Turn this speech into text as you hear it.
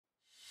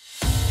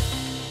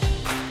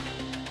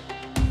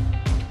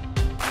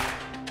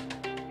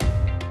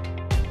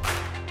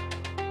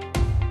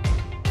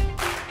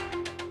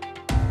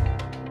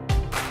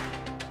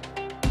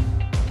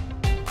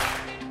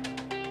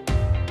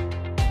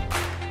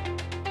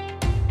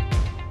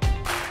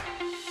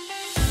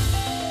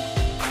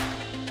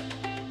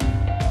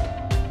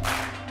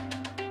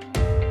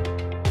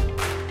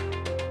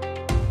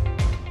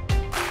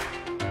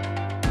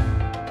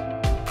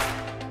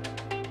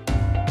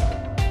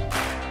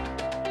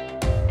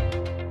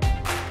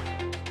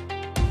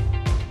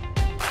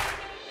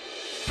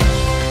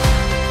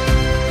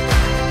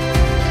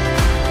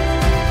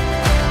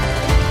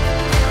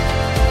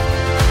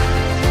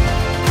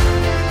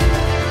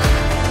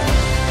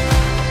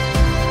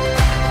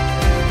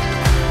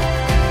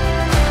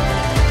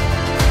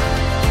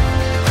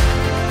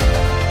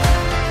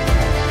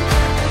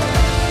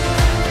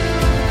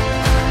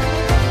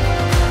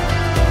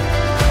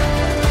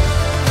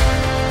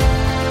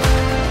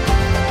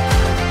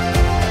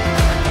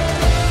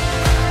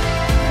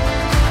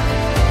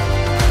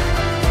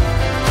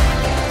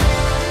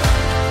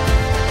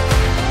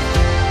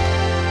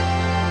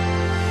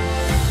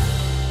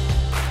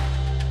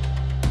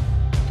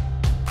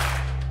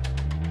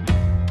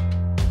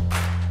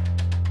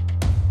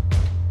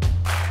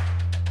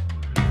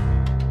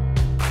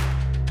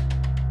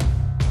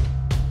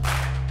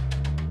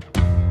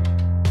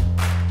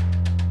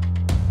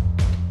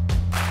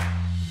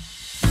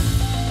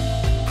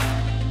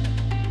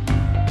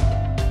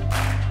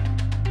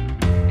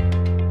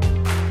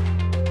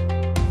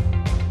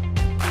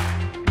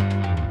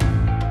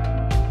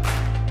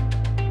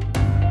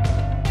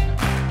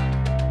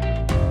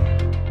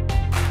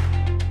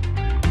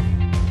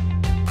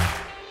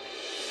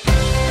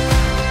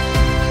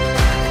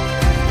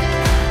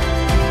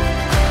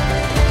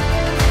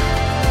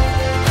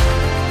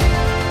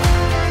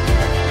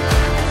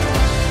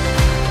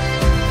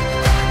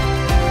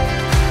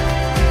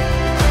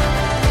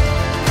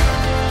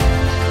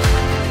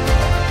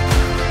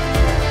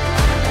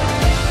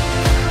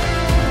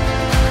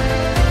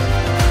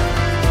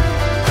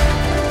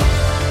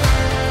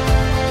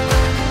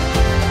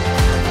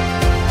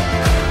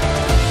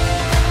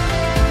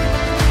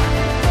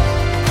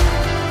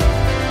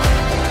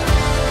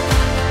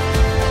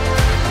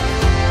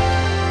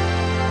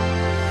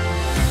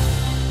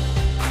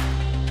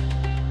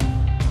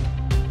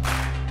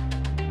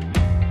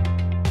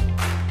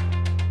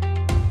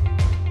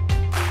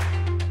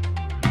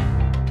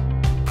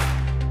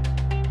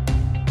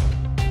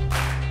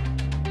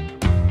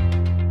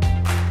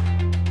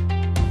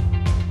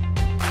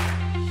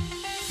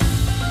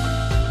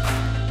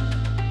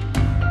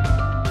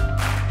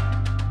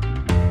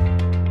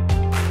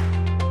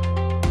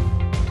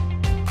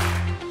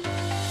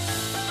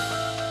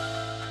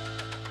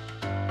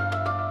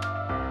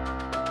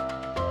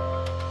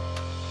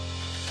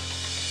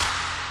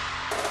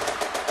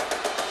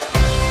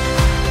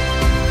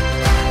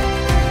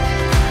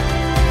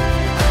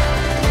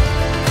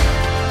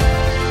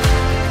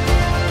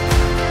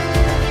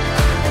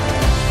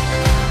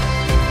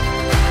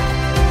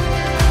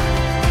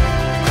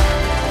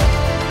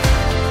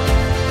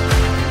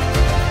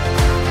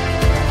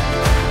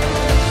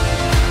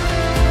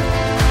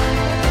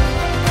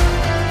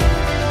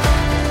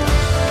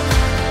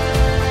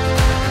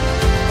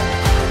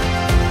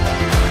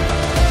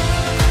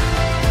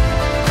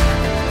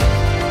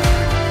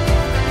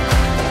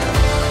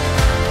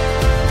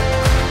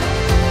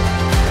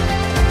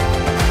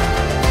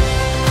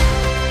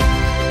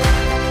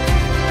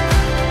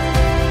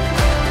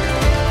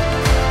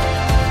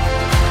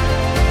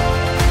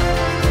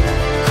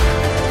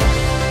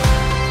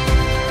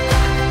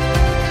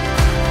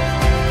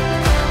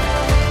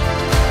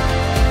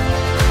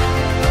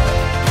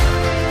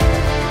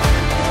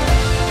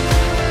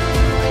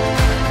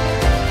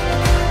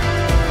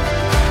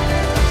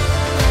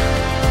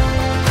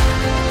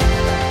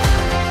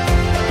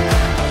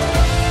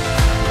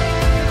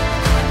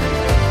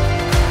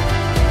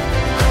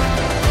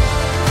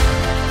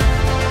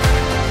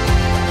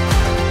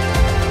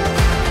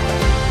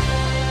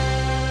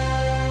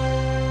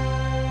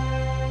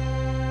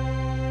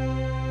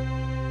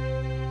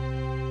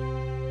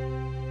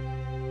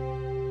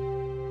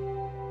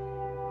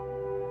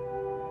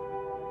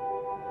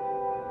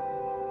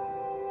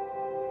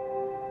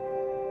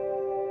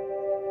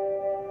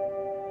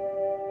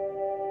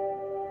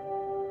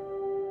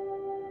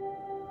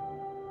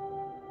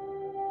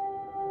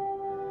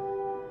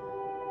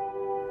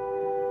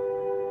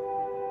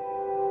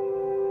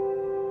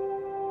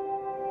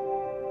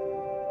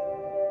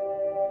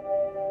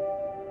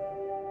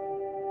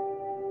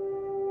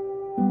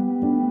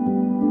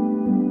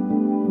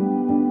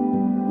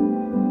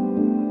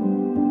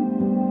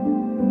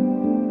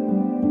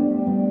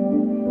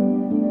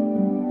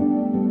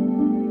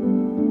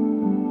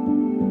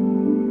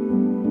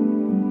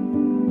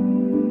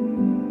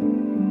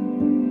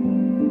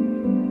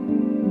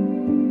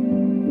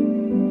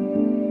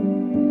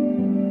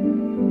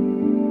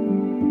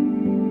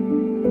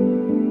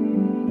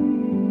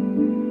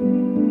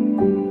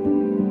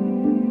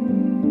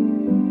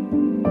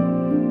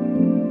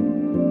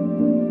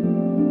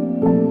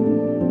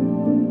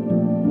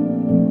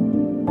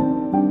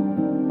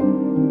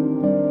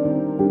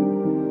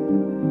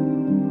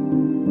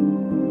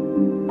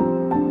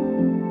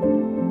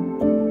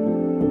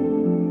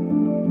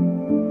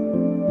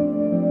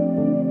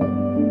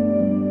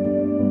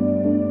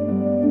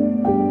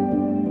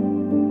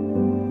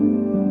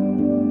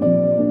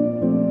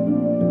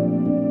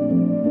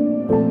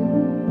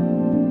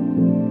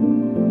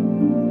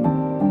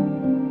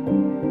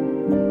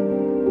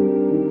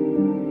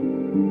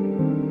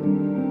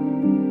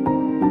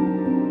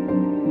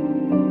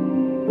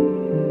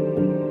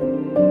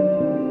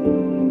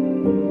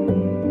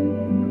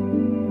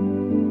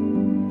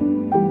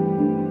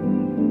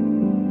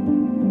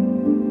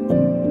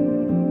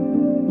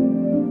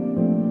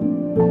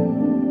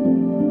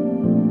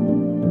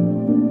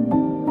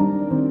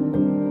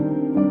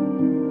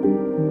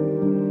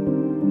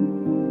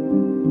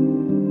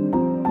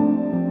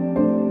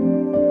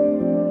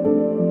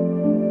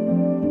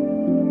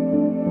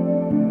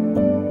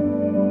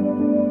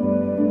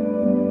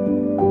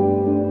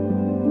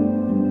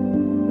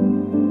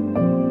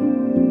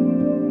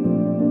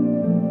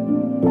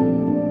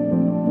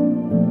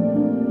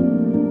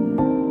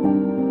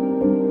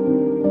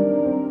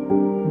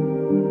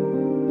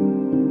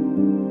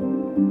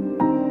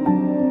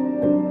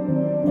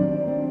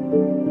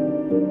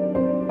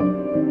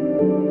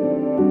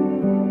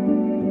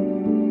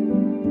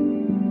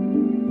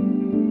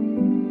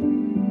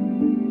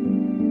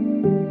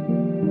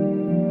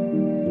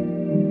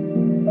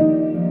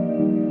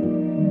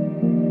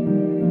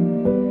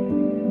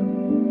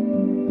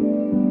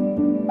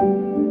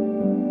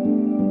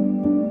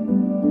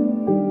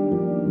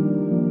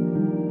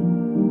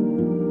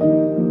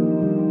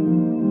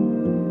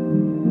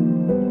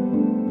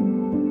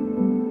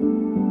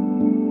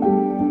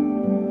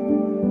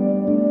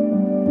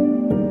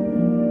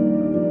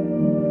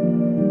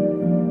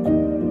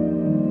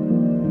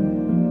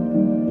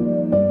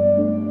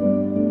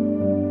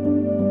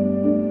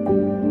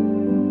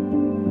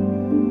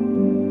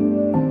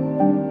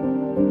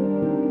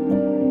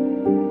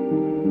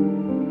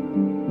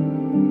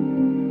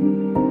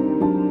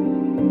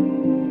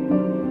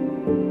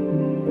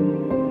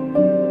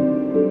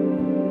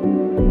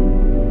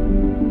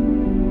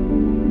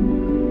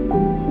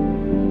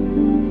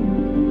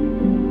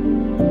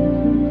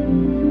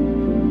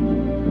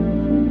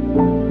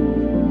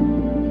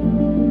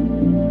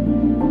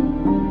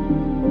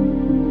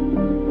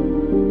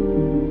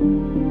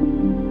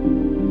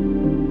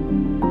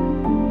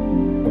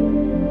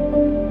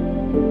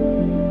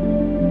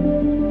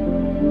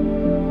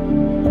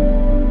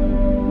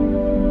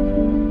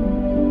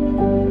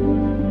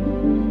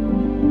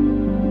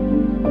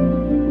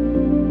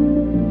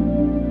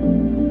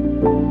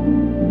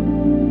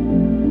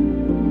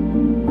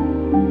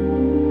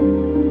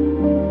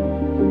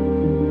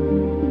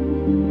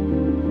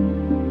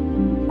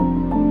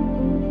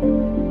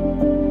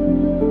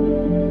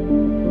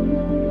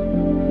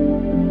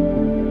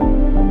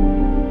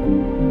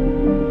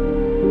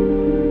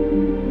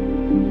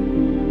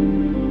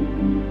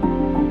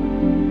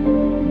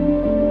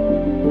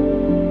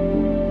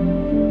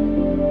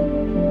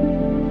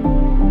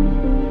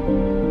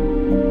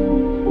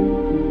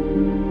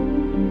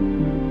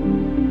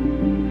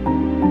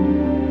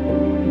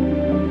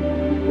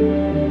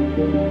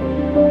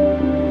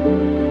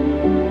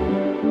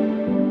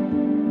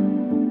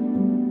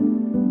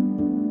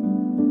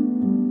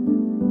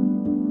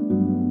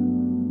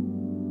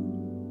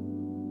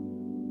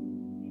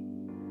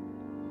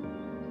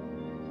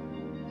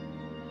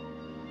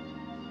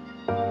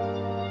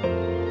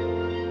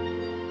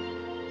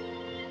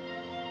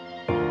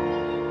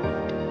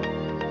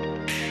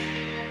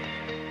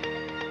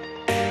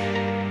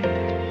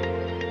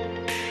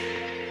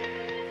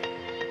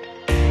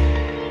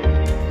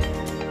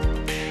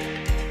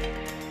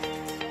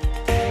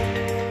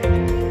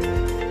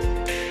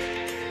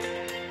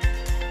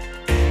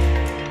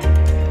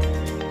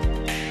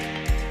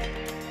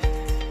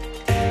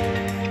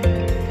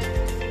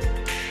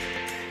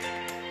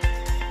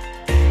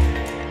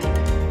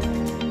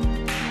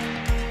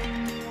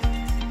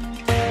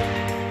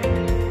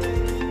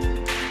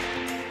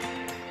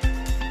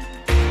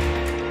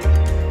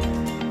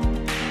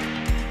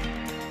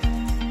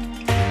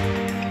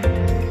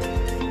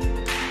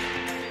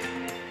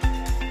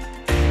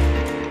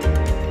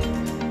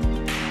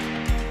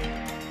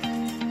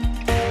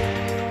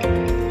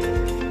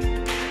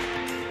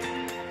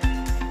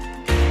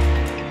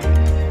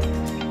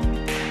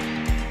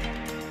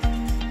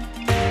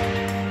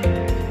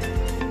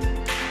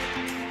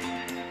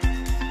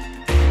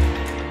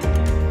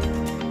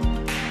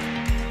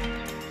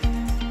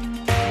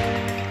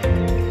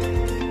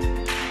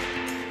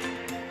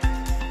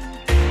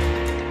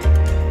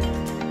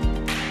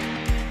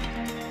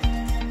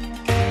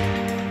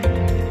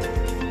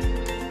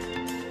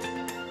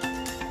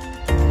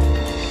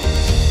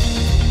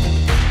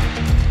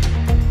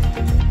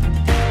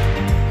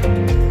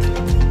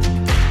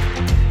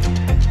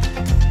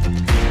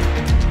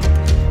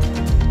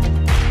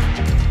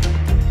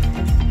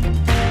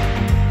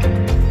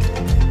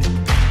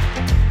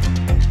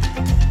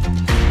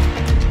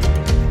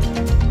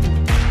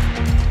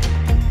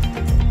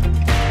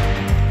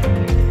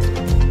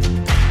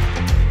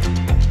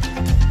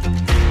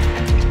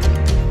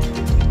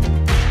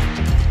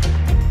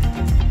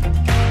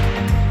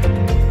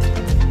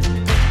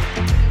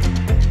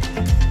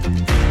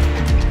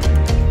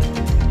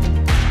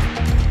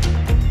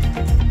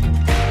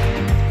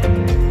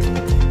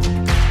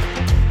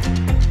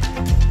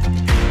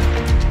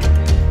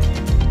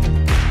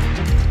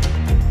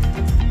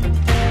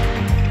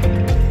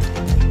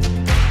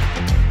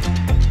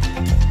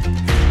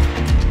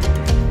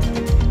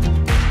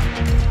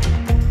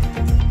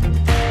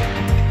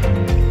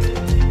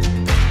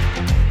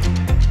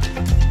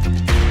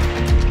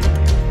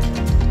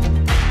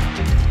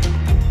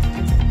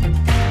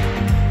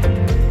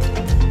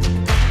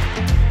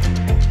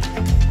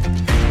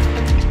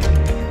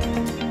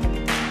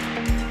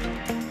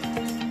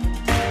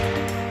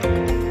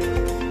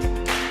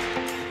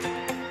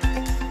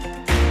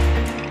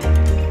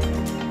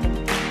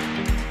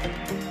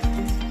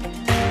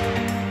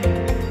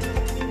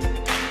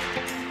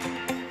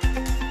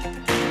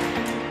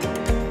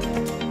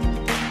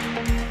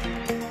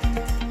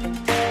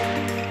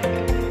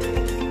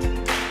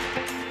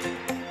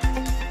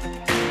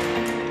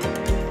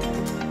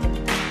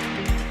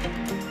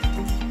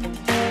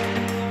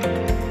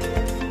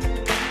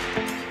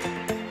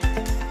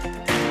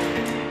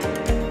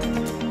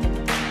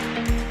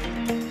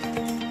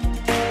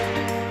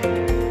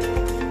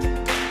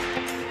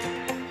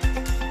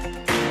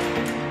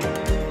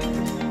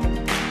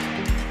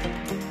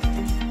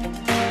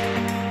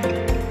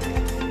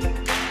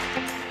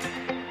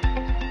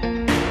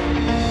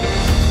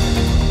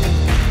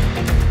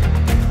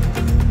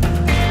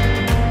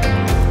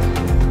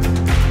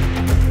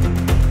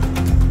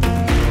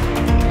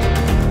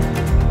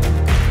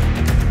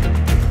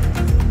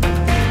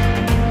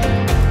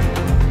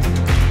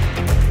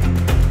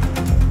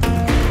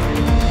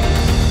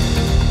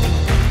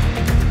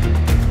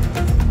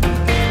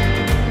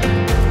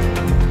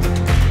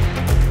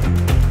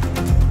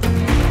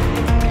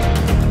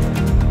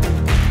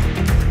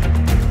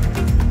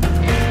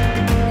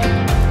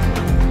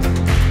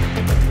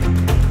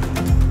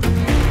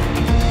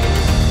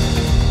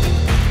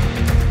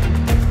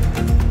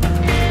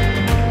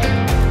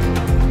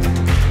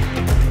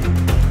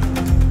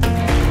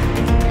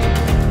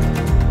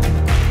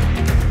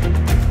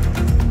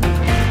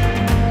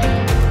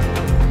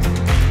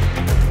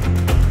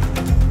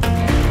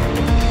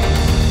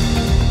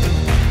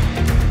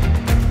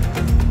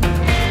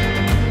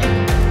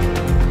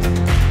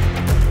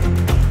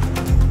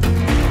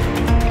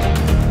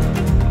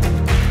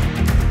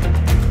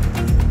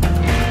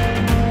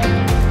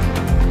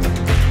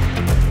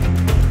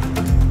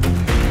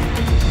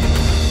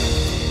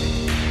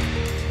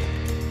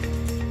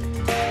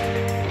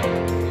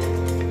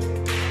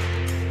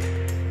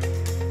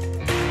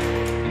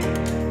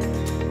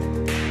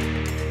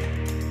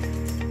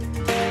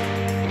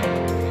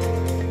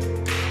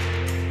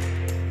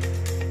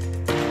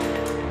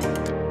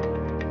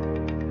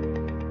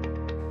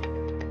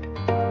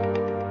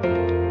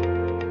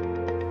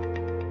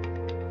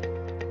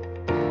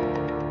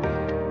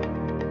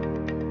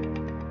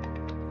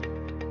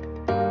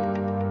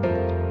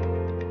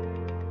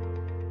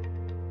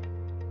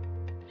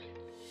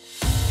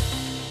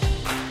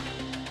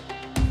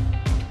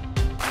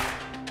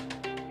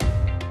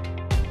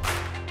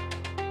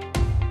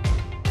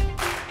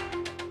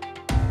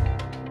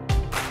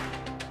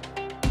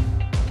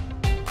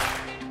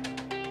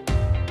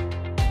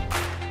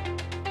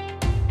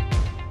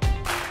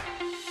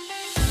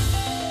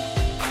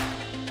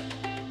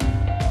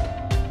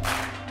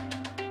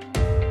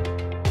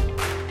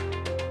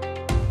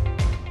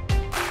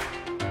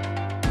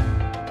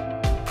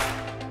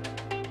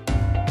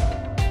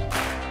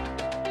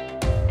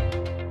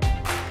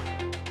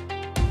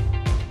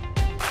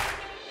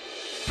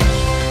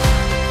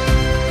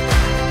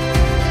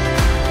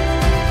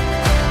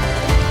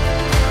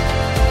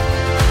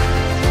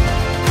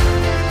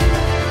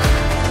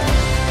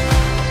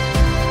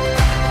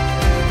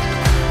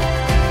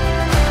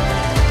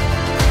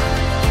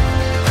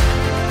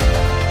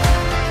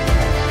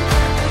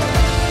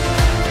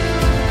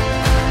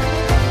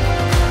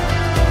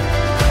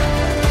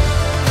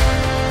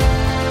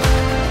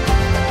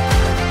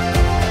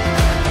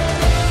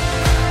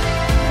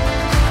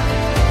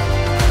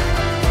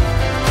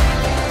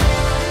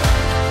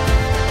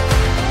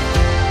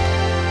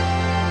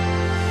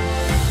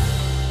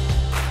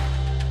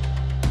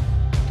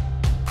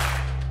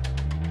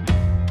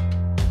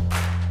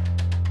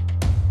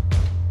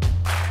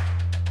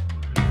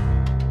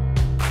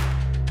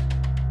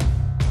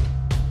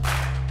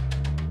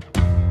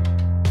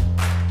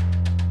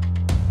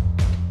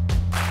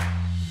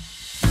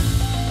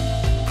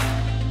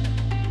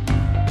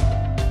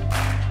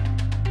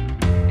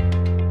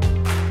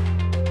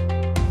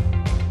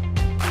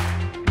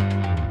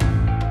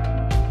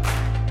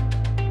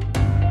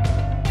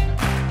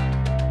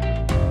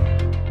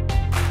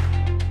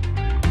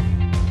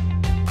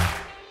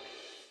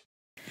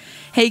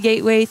Hey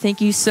Gateway, thank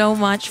you so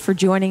much for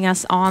joining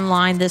us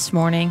online this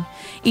morning.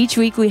 Each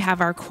week we have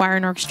our choir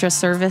and orchestra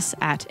service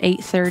at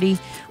 8:30.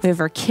 We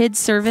have our kids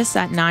service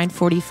at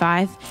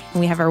 9:45, and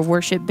we have our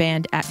worship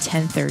band at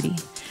 10:30.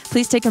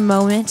 Please take a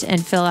moment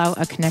and fill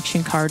out a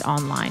connection card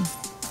online.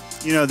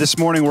 You know, this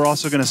morning we're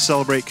also going to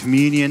celebrate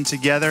communion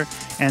together,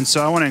 and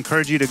so I want to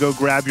encourage you to go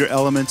grab your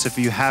elements if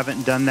you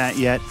haven't done that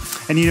yet.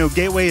 And you know,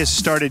 Gateway has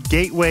started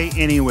Gateway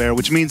Anywhere,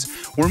 which means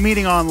we're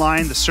meeting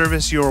online, the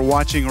service you're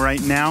watching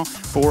right now,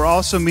 but we're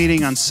also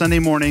meeting on Sunday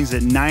mornings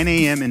at 9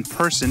 a.m. in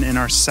person in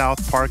our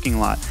south parking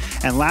lot.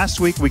 And last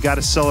week we got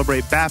to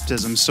celebrate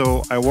baptism,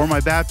 so I wore my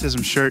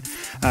baptism shirt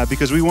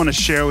because we want to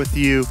share with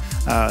you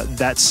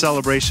that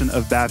celebration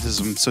of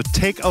baptism. So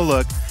take a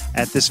look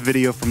at this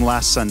video from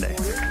last Sunday.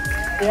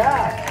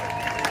 Yeah.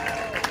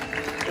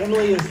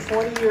 Emily is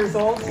 20 years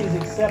old. She's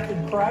accepted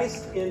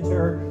Christ into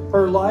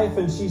her life,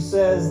 and she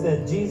says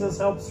that Jesus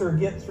helps her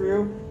get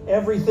through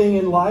everything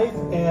in life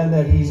and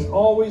that he's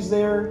always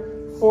there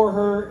for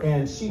her,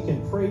 and she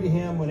can pray to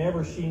him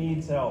whenever she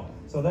needs help.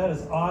 So that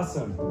is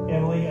awesome,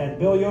 Emily. And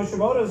Bill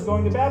Yoshimoto is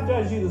going to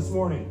baptize you this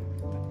morning.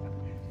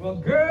 Well,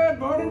 good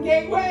morning,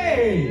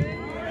 Gateway.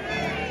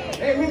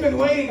 Hey, we've been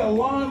waiting a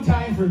long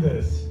time for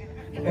this.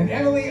 And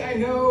Emily, I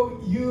know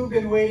you've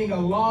been waiting a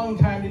long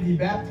time to be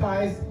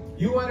baptized.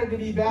 You wanted to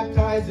be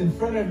baptized in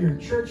front of your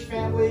church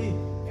family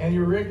and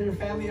your regular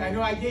family. I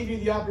know I gave you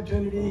the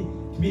opportunity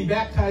to be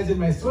baptized in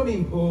my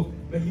swimming pool,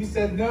 but you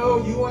said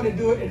no, you want to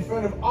do it in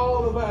front of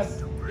all of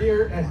us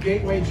here at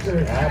Gateway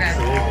Church.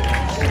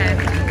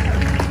 Absolutely.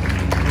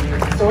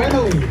 So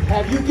Emily,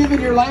 have you given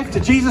your life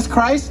to Jesus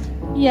Christ?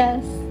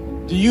 Yes.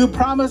 Do you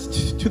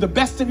promise to the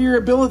best of your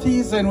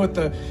abilities and with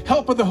the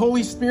help of the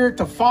Holy Spirit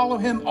to follow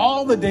him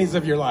all the days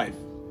of your life?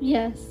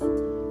 Yes.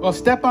 Well,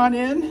 step on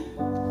in.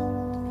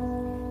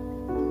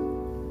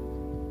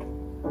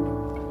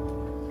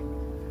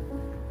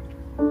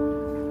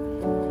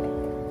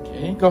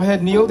 Okay, go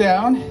ahead, kneel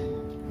down.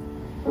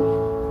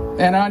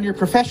 And on your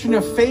profession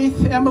of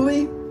faith,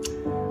 Emily,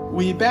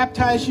 we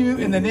baptize you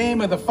in the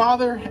name of the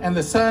Father and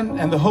the Son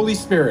and the Holy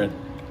Spirit.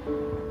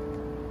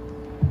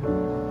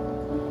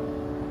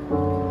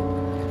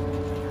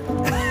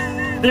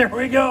 There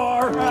we go.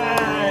 All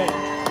right.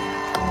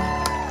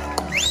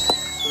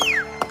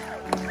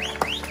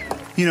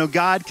 You know,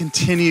 God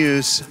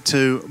continues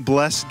to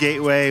bless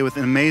Gateway with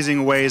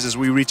amazing ways as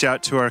we reach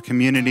out to our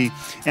community.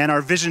 And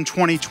our Vision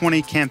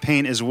 2020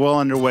 campaign is well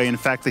underway. In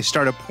fact, they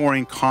started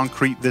pouring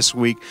concrete this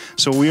week.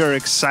 So we are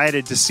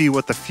excited to see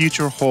what the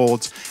future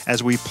holds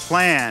as we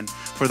plan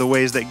for the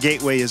ways that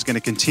Gateway is going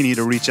to continue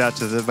to reach out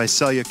to the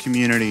Visalia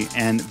community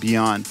and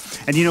beyond.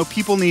 And you know,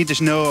 people need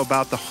to know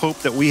about the hope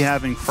that we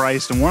have in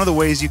Christ. And one of the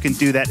ways you can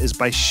do that is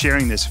by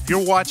sharing this. If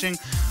you're watching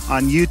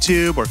on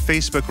YouTube or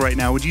Facebook right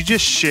now, would you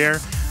just share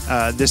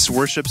this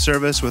worship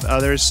service with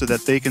others so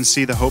that they can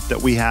see the hope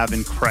that we have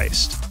in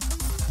Christ?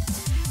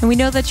 And we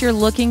know that you're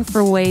looking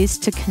for ways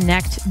to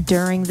connect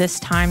during this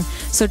time.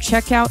 So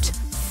check out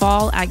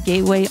Fall at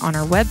Gateway on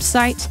our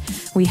website.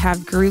 We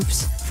have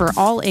groups for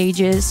all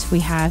ages. We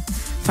have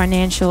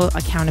financial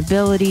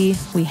accountability.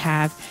 We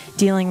have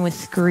dealing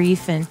with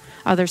grief and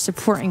other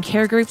support and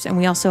care groups. And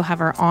we also have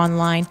our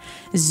online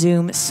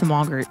Zoom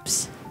small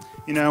groups.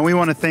 You know, we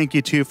want to thank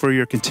you, too, for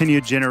your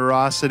continued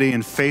generosity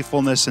and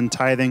faithfulness in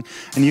tithing.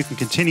 And you can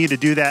continue to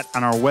do that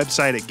on our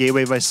website at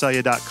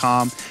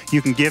gatewayvisalia.com.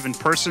 You can give in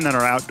person at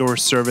our outdoor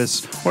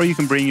service, or you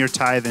can bring your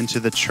tithe into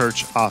the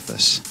church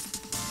office.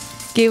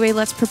 Gateway,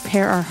 let's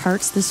prepare our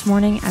hearts this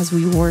morning as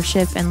we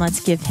worship, and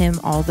let's give him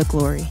all the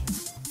glory.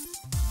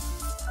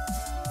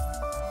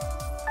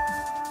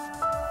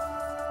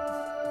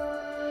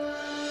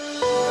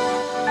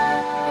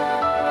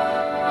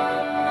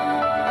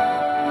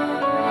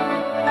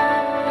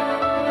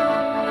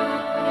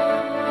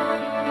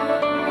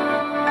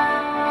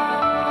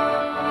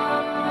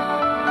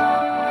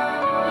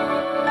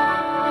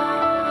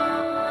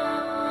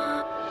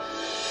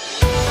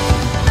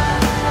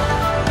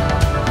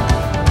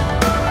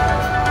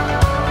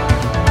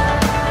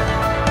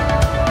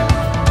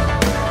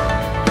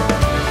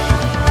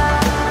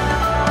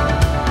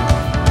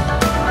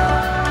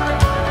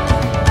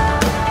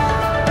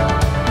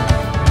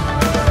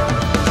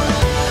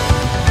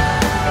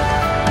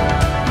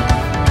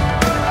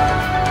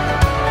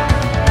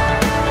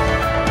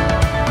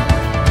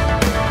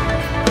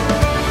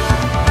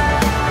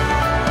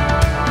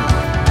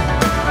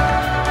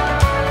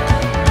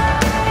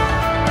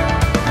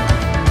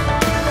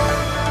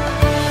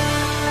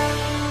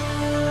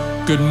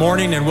 Good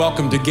morning and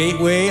welcome to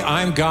Gateway.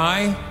 I'm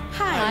Guy.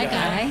 Hi,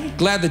 Guy.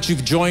 Glad that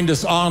you've joined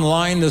us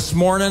online this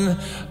morning.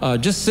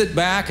 Just sit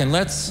back and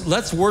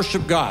let's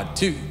worship God.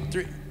 2,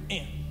 3,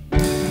 and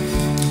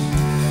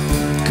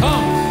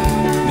come.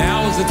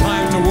 Now is the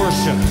time to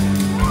worship.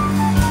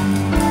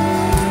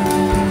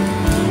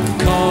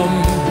 Come.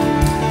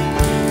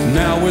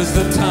 Now is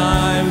the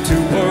time to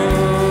worship.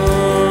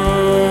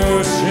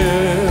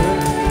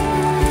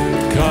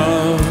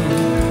 Come.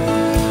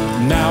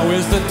 Now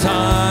is the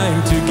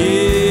time to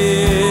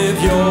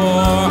give your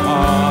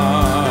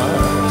heart.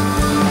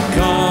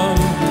 Come,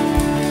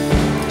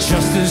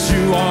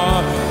 you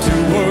are to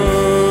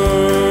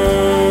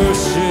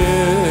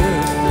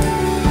worship.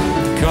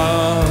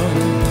 Come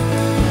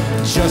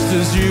just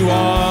as you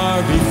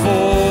are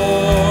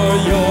before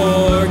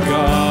your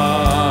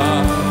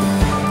God.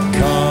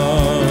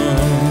 Come.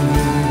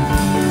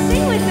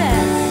 Sing with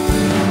us.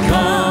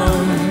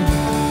 Come.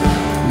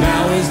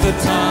 Now is the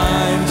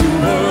time to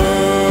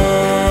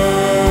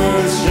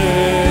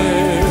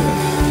worship.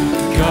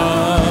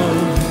 Come.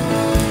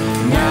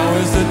 Now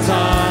is the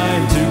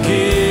time to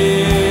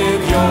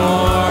give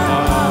your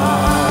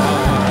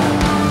heart.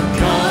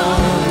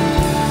 Come.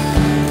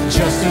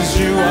 Just as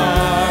you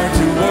are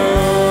to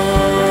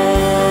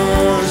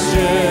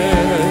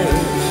worship.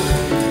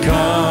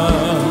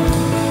 Come.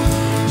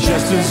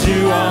 Just as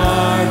you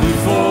are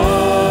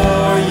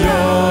before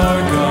your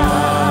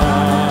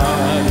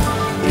God.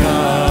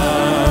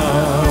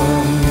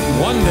 Come.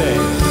 One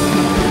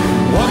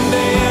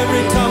day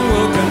every tongue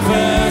will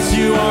confess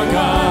you are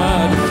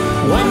God.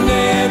 One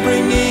day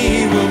every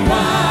knee will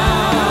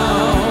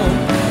bow.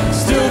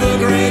 Still the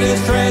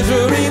greatest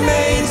treasure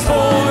remains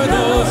for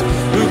those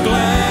who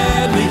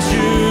gladly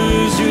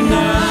choose you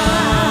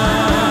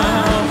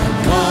now.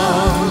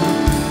 Come.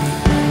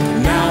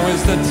 Now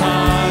is the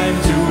time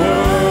to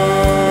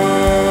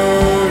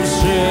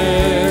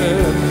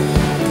worship.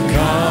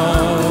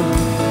 Come.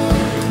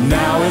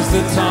 Now is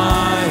the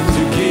time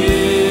to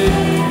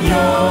give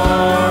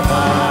your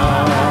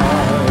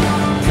heart.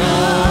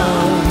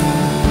 Come.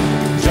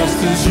 Just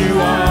as you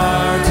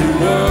are to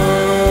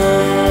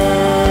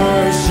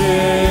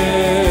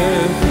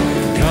worship.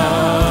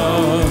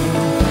 Come.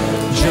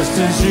 Just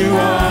as you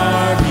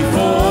are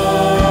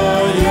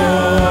before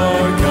your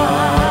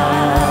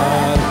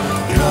God.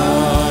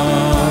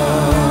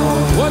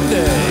 Come. One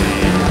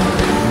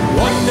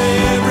day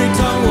every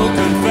tongue will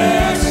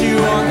confess you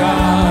are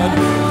God.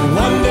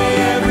 One day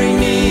every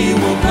knee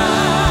will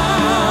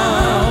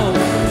bow.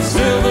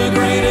 Still the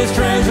greatest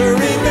treasure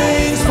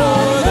remains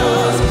for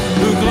those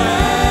who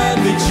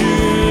gladly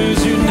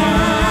choose you now.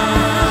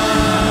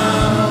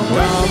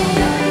 Come,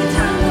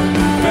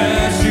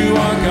 confess you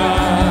are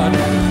God.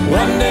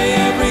 One day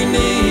every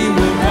knee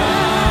will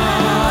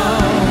bow.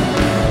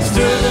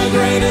 Still the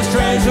greatest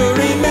treasure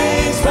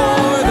remains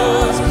for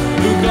those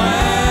who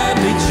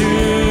gladly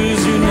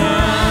choose you now.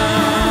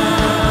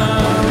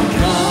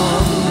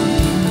 Come,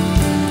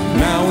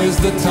 now is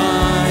the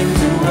time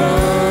to worship.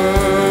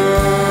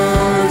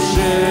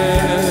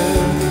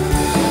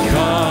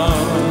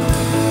 Come,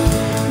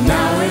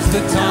 now is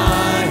the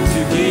time to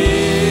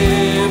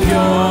give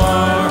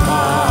your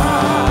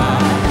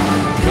heart.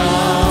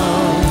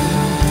 Come,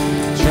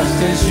 just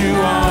as you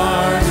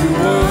are to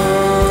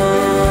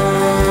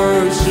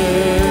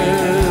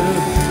worship.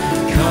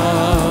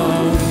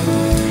 Come,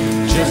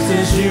 just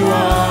as you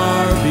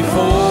are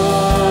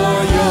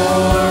before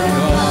your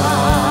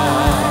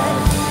God.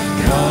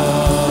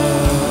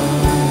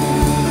 Come.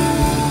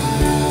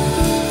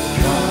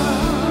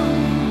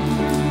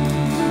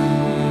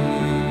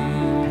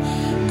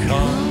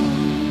 Come.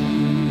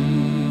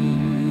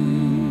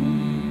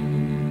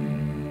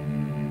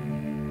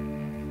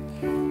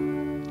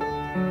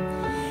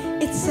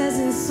 It says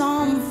in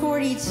Psalm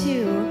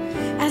 42,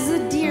 as the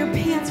deer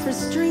pants for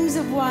streams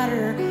of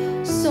water,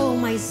 so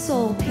my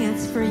soul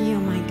pants for you,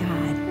 my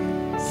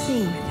God.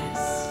 Sing with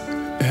us.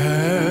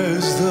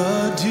 As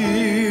the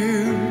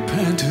deer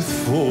panteth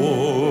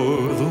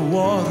for the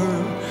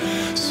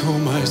water, so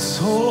my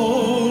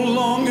soul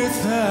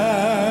longeth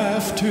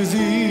after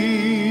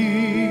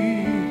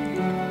thee.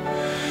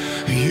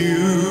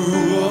 You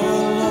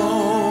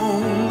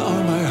alone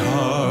are my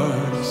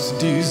heart's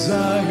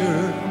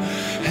desire,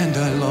 and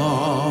I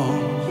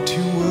long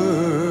to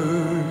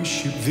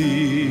worship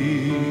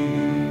thee.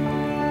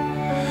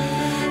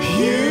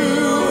 You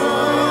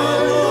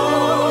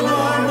alone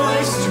are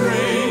my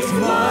strength,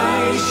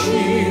 my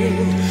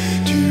shield.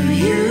 To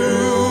you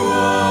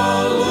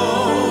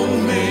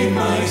alone may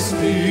my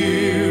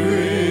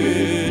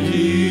spirit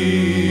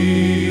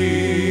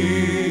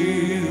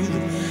yield.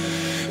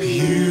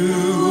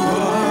 You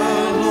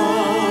alone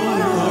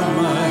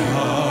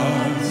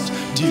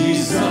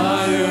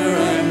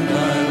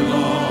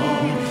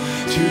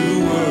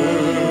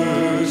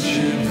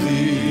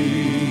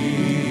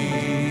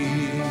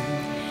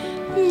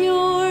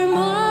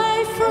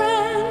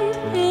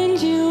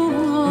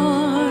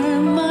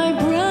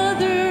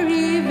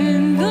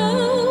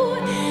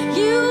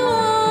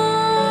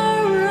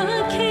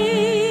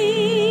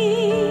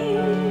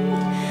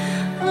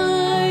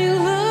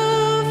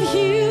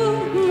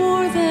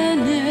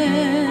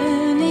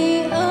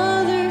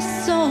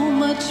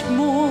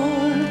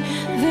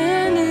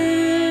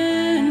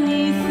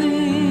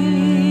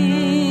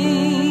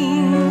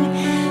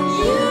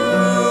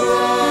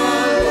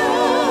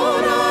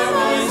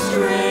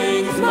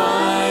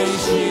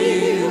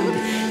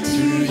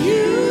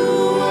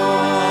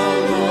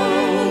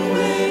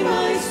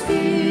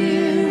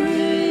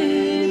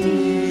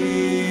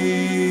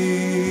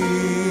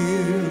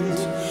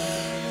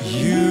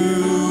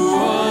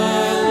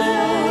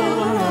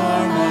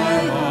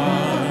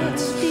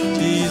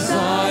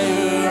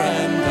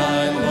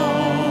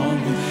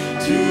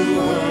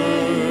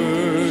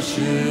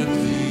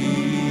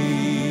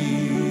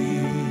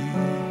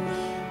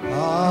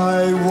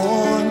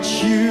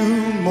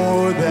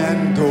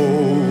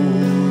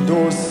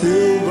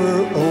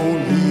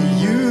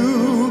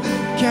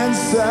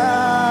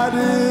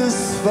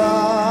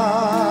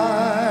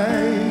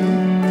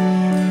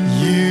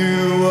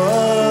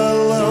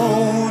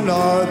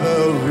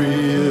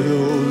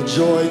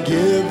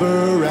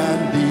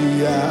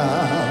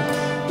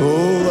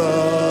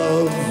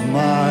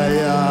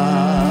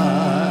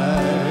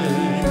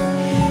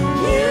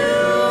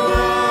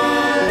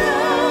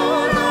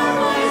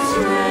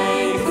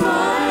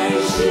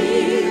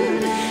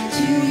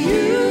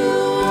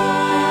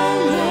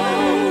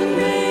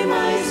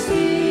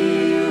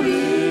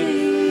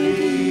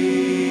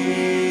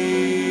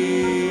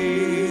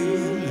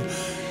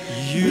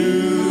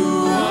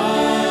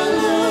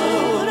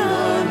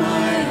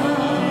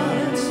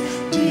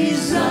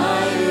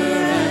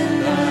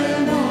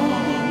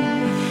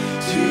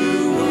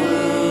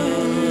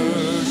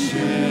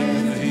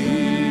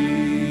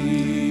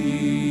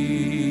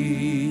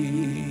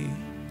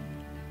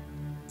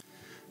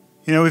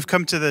You know, we've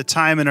come to the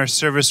time in our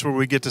service where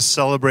we get to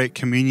celebrate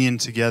communion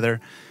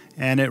together.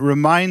 And it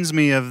reminds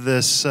me of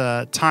this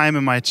time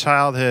in my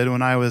childhood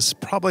when I was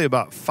probably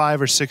about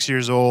 5 or 6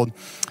 years old.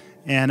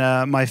 And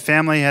my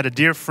family had a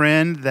dear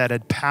friend that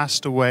had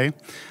passed away.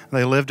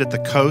 They lived at the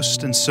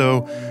coast. And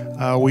so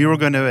we were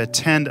going to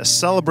attend a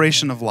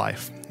celebration of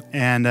life.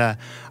 And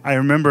I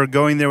remember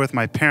going there with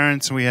my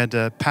parents, and we had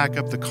to pack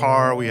up the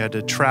car. We had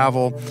to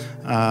travel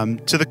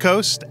to the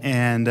coast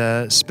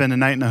and spend a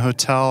night in a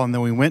hotel. And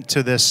then we went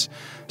to this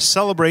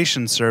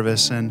celebration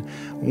service. And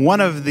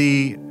one of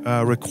the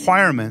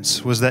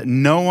requirements was that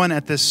no one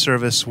at this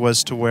service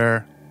was to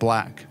wear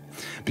black,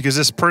 because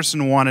this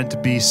person wanted to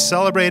be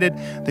celebrated.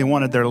 They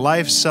wanted their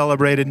life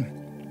celebrated.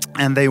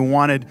 And they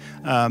wanted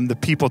the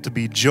people to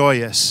be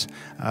joyous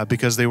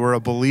because they were a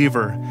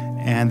believer,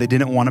 and they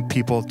didn't want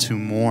people to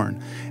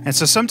mourn. And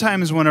so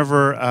sometimes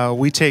whenever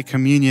we take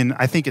communion,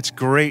 I think it's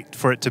great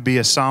for it to be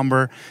a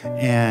somber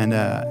and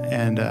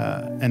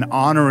an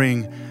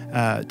honoring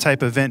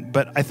type event.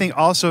 But I think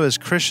also as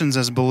Christians,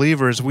 as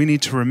believers, we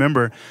need to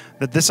remember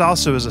that this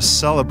also is a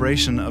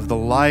celebration of the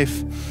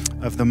life,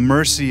 of the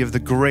mercy, of the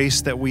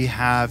grace that we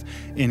have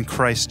in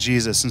Christ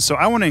Jesus. And so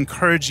I want to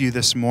encourage you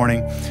this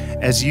morning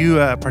as you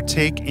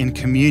partake in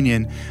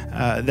communion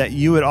that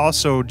you would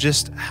also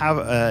just have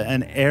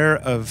an air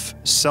of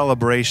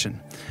celebration.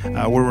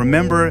 We'll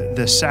remember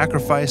the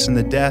sacrifice and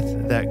the death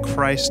that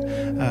Christ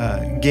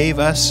gave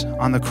us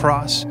on the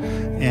cross,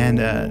 and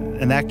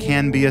that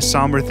can be a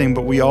somber thing,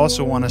 but we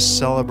also want to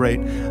celebrate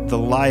the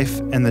life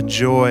and the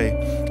joy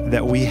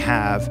that we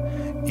have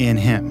in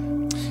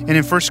Him. And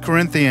in 1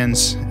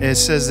 Corinthians, it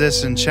says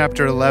this in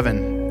chapter 11,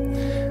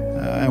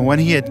 and when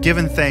He had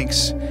given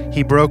thanks,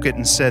 He broke it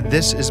and said,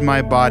 "This is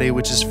my body,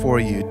 which is for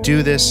you.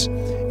 Do this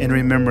in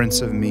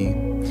remembrance of me."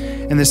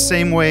 In the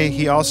same way,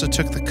 He also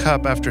took the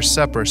cup after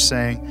supper,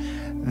 saying,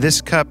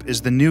 "This cup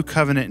is the new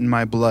covenant in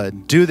my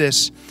blood. Do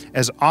this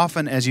as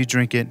often as you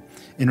drink it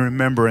in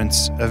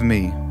remembrance of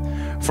me.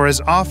 For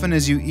as often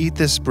as you eat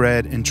this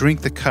bread and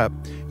drink the cup,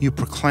 you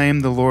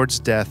proclaim the Lord's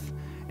death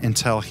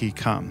until He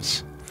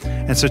comes."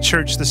 And so,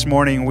 church, this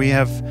morning we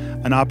have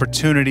an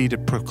opportunity to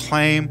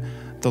proclaim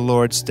the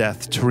Lord's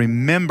death, to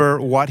remember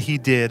what He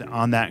did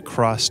on that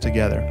cross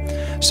together.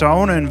 So I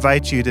want to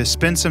invite you to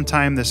spend some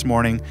time this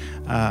morning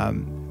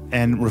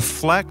and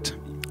reflect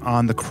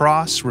on the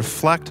cross,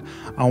 reflect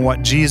on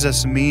what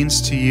Jesus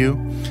means to you.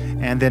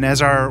 And then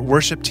as our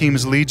worship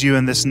teams lead you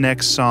in this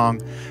next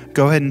song,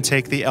 go ahead and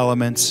take the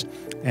elements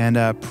and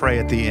pray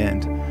at the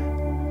end.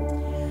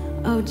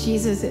 Oh,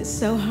 Jesus, it's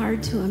so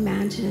hard to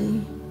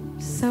imagine,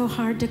 so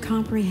hard to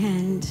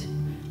comprehend,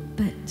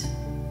 but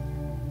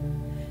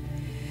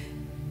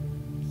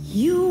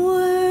you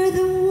were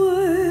the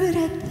Word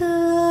at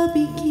the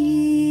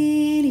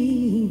beginning,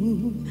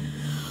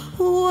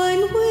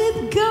 one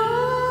with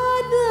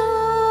God the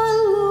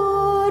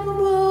Lord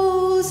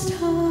Most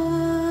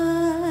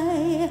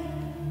High.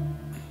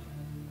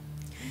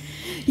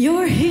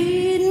 Your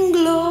hidden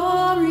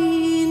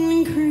glory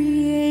in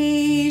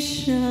creation,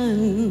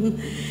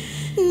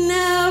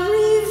 now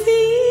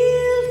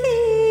revealed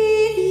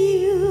in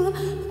you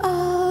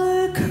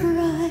are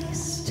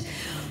Christ.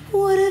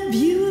 What a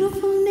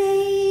beautiful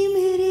name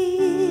it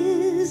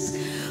is.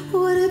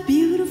 What a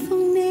beautiful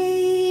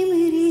name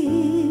it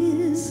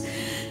is.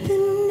 The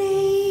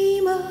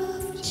name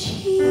of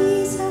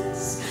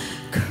Jesus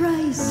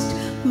Christ,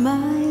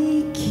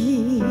 my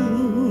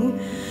King.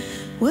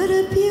 What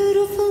a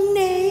beautiful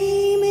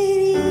name it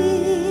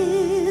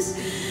is.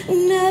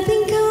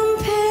 Nothing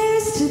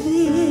compares to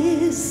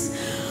this.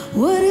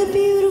 What a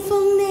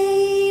beautiful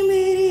name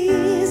it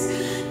is.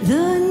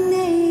 The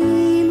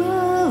name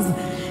of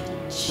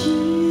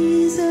Jesus.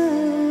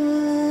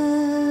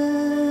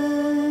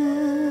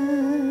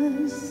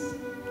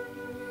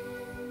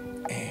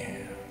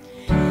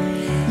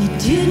 You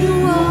didn't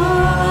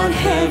want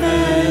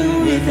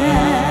heaven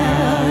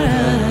without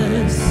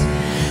us.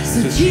 So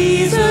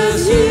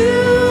Jesus, you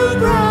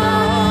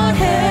brought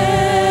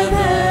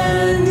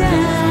heaven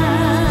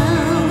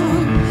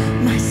down.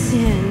 My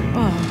sin,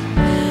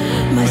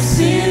 my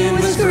sin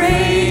was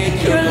great.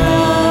 Your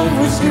love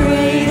was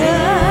greater.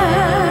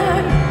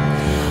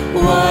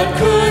 What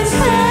could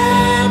separate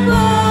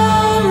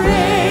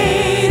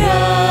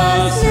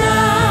us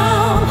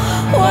now?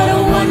 What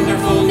a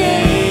wonderful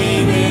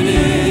name it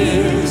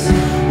is.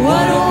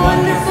 What a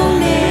wonderful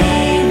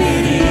name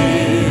it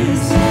is.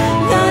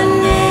 The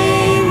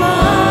name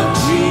of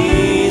Jesus.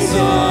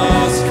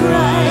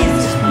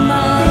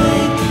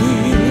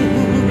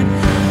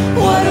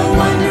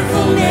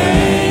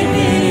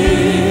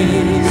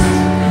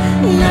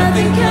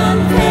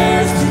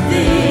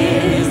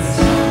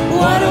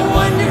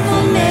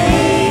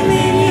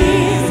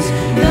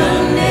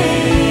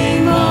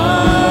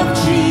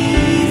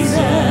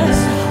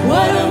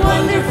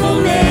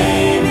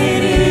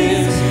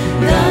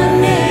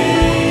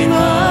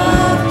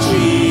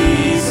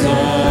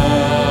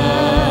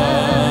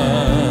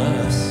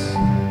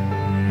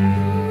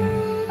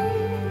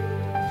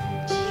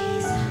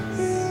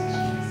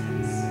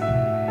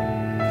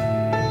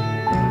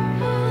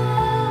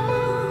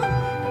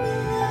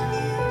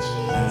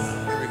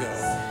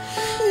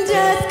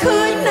 death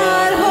could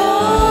not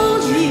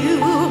hold you.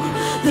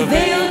 The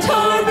veil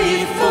tore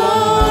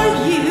before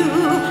you.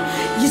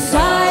 You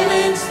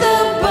silenced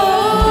the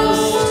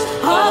boast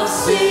of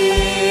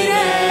sin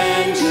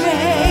and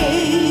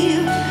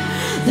grave.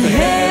 The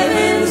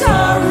heavens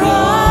are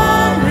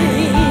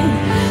roaring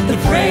the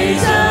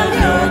praise of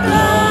your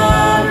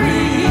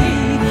glory.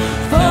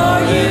 For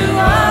you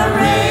are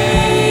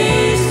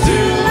raised to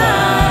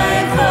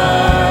life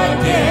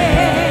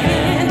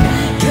again.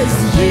 'Cause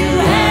you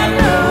have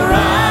no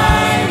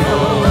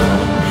rival,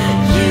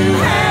 you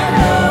have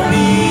no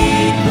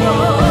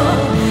equal.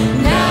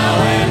 Now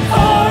and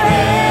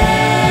forever,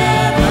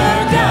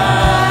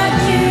 God,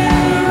 you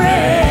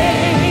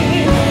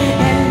reign.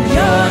 And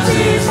yours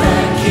is the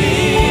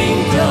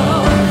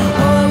kingdom,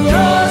 oh,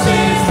 yours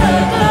is the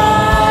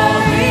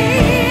glory,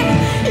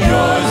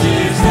 yours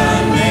is the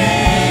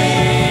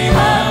name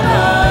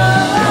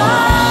above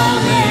all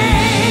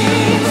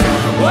names.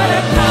 What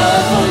a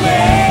powerful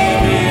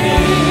name it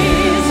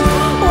is!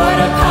 What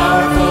a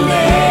powerful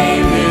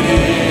name it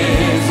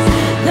is!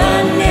 The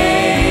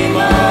name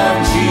of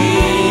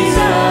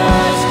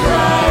Jesus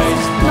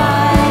Christ,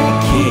 my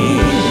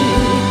King.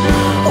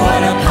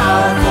 What a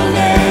powerful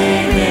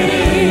name it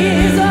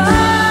is! Oh,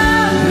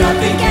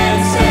 nothing can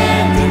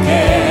stand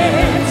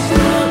against.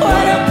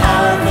 What a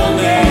powerful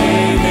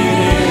name it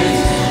is!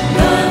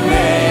 The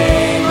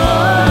name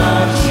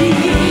of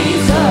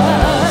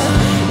Jesus.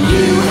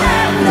 You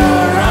have no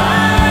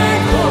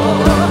rival,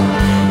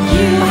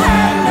 you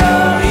have no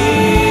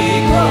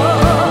equal.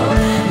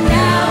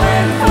 Now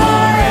and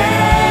forever,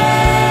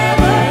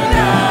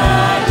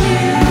 God,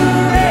 you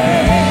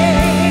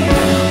reign.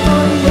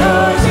 For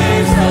yours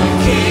is the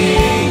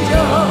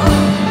kingdom,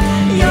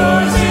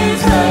 yours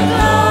is the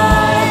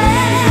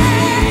glory,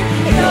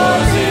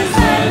 yours is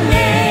the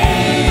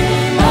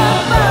name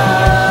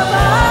above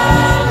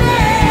all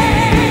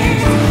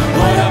names.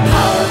 What a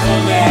powerful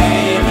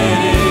name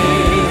it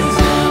is!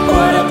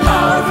 What a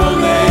powerful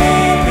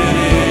name it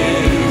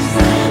is!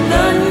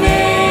 The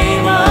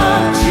name of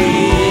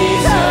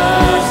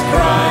Jesus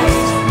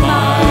Christ,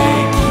 my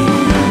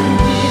King.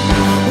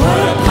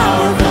 What a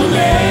powerful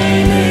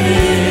name it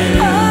is!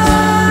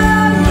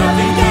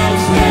 Nothing can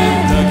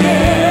stand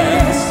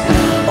against.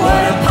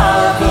 What a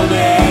powerful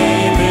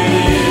name it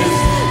is!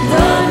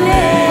 The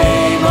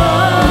name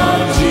of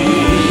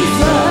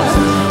Jesus.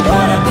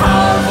 What a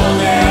powerful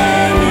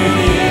name it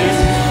is!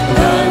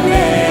 The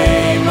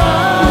name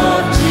of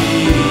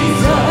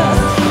Jesus.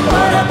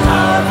 What a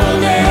powerful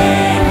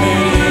name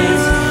it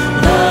is!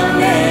 The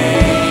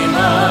name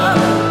of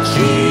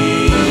Jesus.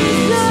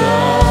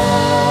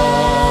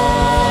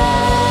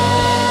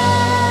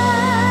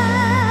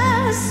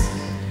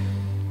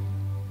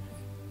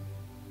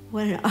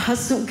 What an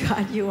awesome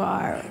God you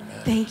are.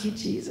 Thank you,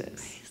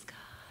 Jesus.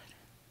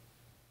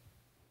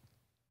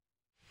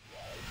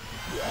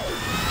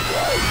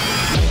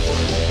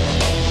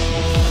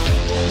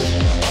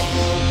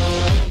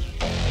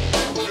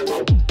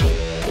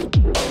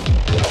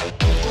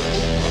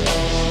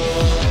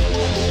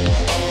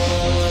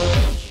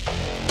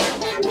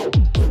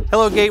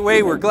 Hello,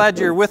 Gateway. We're glad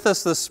you're with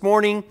us this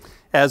morning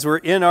as we're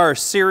in our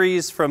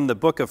series from the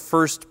book of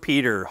 1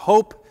 Peter.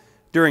 Hope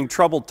during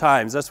troubled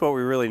times. That's what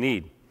we really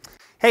need.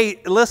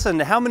 Hey, listen,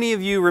 how many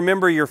of you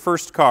remember your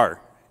first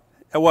car?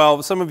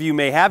 Well, some of you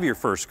may have your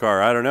first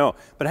car, I don't know.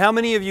 But how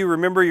many of you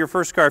remember your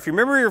first car? If you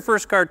remember your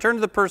first car, turn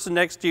to the person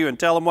next to you and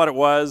tell them what it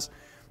was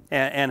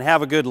and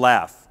have a good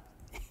laugh.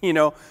 You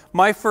know,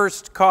 my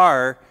first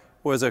car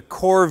was a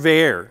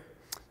Corvair.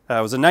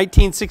 It was a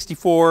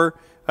 1964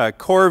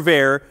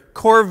 Corvair.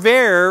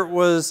 Corvair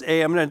was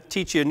I'm going to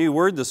teach you a new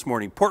word this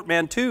morning,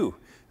 portmanteau.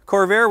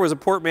 Corvair was a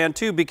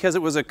portmanteau because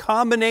it was a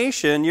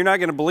combination, you're not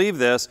going to believe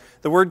this,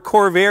 the word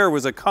Corvair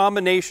was a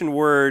combination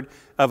word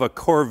of a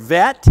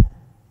Corvette,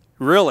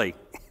 really,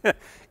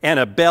 and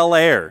a Bel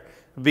Air,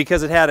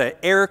 because it had an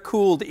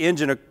air-cooled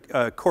engine.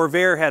 A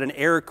Corvair had an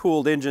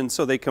air-cooled engine,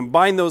 so they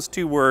combined those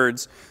two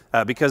words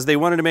because they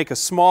wanted to make a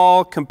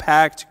small,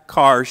 compact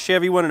car.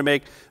 Chevy wanted to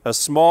make a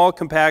small,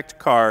 compact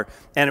car,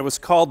 and it was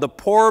called the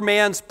poor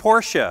man's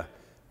Porsche,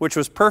 which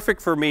was perfect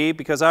for me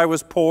because I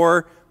was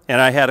poor and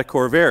I had a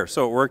Corvair,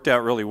 so it worked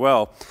out really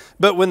well.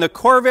 But when the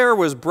Corvair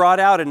was brought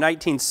out in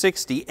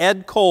 1960,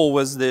 Ed Cole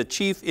was the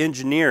chief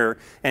engineer,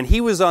 and he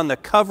was on the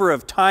cover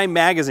of Time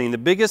magazine, the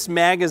biggest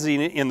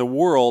magazine in the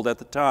world at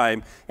the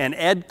time, and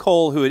Ed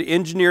Cole, who had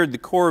engineered the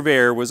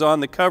Corvair, was on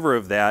the cover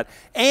of that,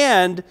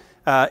 and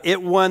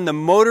it won the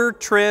Motor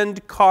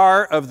Trend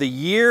Car of the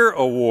Year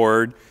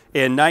award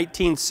in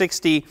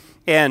 1960,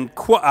 and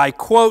I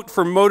quote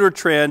from Motor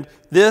Trend,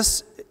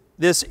 this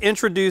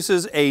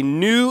introduces a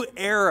new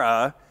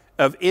era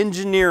of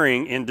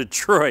engineering in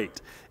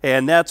Detroit.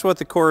 And that's what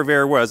the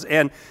Corvair was.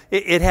 And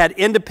it had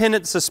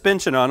independent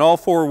suspension on all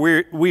four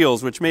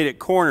wheels, which made it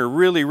corner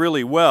really,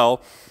 really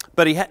well.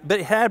 But it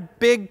had a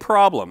big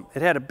problem.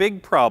 It had a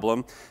big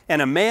problem.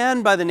 And a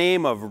man by the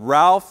name of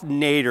Ralph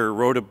Nader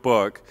wrote a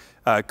book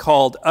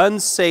called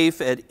Unsafe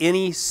at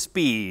Any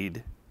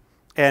Speed,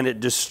 and it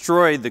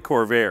destroyed the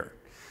Corvair.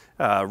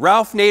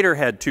 Ralph Nader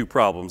had two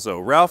problems, though.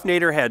 Ralph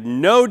Nader had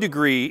no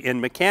degree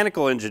in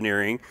mechanical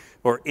engineering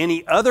or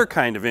any other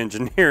kind of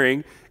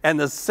engineering. And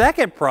the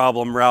second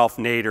problem Ralph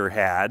Nader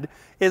had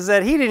is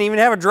that he didn't even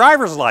have a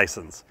driver's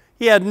license.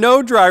 He had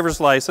no driver's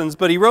license,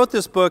 but he wrote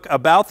this book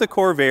about the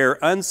Corvair,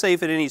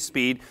 Unsafe at Any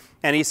Speed,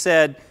 and he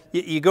said,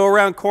 you go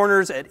around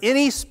corners at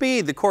any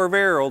speed, the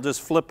Corvair will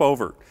just flip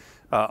over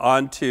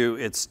onto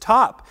its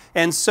top.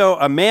 And so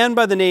a man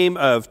by the name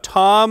of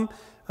Tom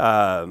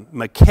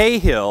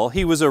McCahill,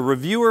 he was a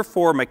reviewer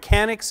for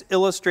Mechanics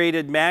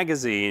Illustrated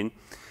magazine.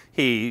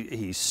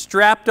 He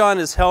strapped on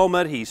his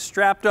helmet, he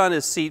strapped on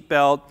his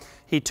seatbelt,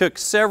 he took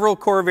several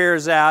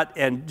Corvairs out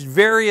and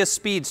various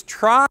speeds,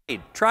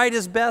 tried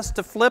his best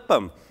to flip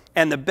them.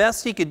 And the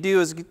best he could do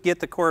is get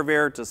the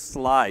Corvair to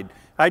slide.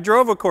 I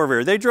drove a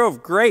Corvair. They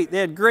drove great. They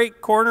had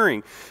great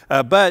cornering.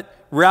 But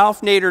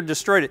Ralph Nader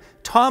destroyed it.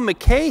 Tom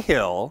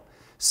McCahill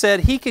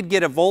said he could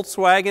get a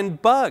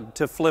Volkswagen Bug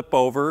to flip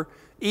over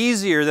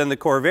easier than the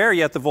Corvair,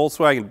 yet the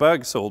Volkswagen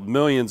Bug sold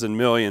millions and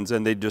millions,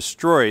 and they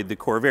destroyed the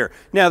Corvair.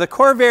 Now, the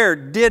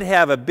Corvair did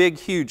have a big,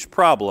 huge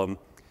problem,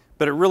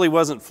 but it really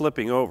wasn't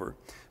flipping over.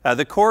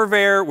 The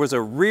Corvair was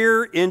a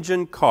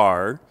rear-engine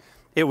car.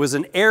 It was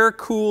an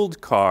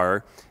air-cooled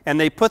car, and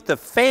they put the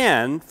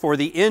fan for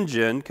the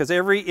engine, because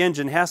every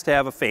engine has to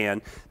have a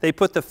fan, they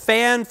put the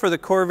fan for the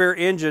Corvair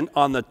engine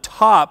on the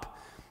top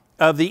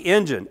of the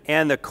engine.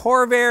 And the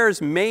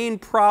Corvair's main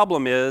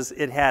problem is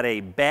it had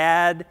a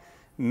bad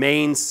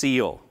main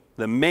seal.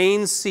 The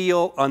main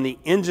seal on the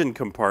engine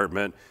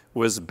compartment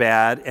was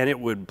bad, and it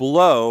would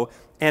blow,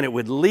 and it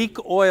would leak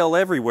oil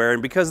everywhere.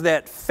 And because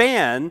that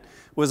fan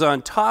was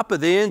on top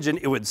of the engine,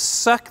 it would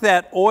suck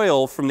that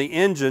oil from the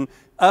engine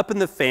up in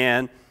the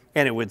fan,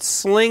 and it would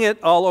sling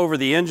it all over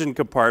the engine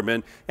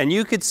compartment. And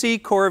you could see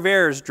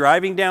Corvairs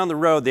driving down the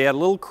road. They had a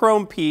little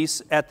chrome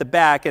piece at the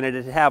back, and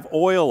it'd have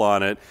oil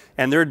on it,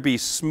 and there'd be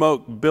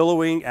smoke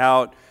billowing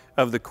out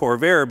of the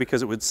Corvair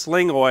because it would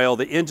sling oil.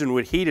 The engine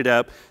would heat it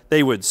up.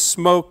 They would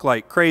smoke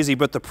like crazy.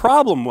 But the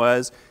problem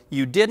was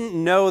you didn't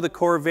know the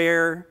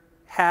Corvair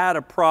had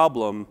a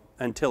problem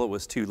until it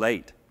was too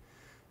late.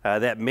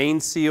 That main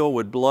seal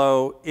would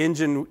blow,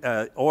 engine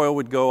oil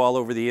would go all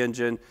over the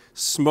engine,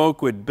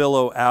 smoke would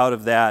billow out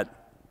of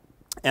that.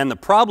 And the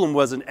problem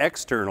wasn't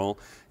external.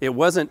 It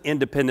wasn't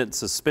independent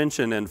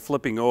suspension and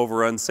flipping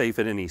over unsafe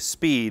at any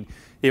speed.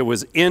 It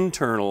was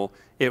internal.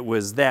 It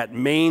was that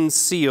main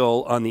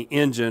seal on the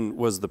engine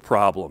was the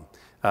problem.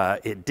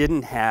 It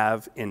didn't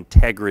have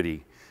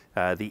integrity.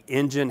 The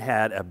engine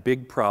had a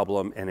big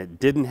problem, and it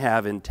didn't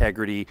have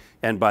integrity.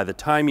 And by the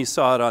time you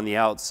saw it on the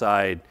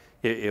outside,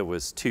 it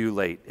was too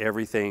late.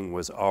 Everything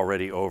was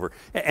already over.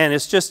 And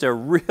it's just a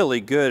really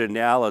good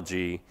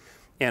analogy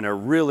and a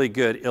really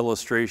good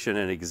illustration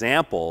and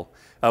example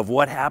of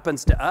what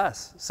happens to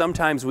us.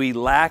 Sometimes we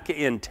lack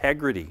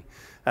integrity.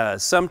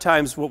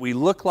 Sometimes what we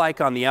look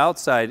like on the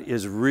outside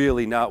is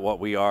really not what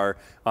we are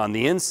on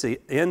the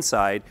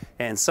inside.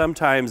 And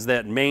sometimes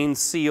that main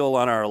seal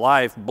on our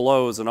life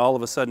blows, and all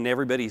of a sudden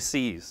everybody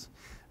sees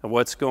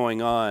what's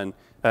going on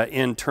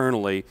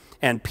internally.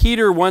 And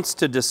Peter wants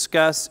to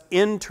discuss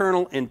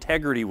internal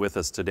integrity with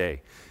us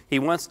today. He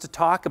wants to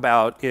talk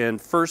about in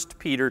 1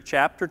 Peter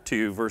chapter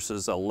 2,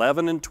 verses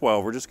 11 and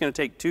 12. We're just going to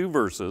take two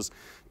verses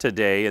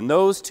today. In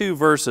those two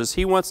verses,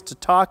 he wants to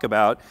talk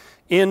about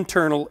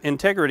internal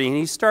integrity. And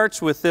he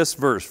starts with this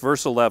verse,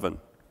 verse 11.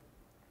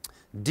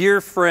 Dear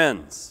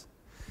friends.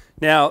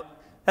 Now,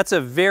 that's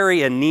a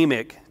very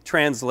anemic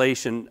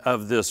translation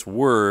of this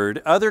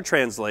word. Other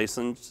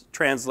translations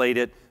translate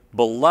it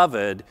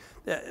beloved,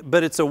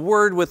 but it's a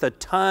word with a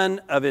ton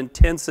of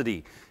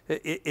intensity.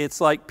 It's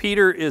like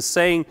Peter is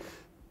saying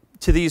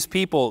to these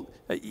people,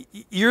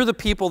 you're the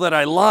people that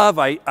I love.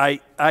 I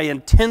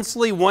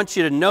intensely want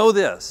you to know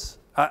this.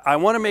 I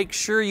want to make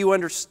sure you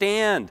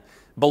understand.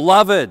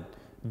 Beloved,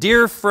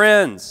 dear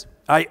friends,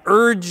 I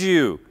urge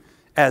you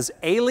as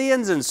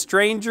aliens and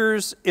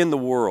strangers in the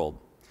world.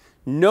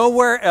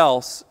 Nowhere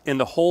else in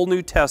the whole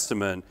New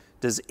Testament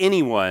does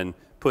anyone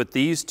put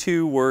these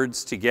two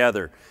words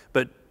together.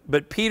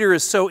 But Peter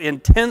is so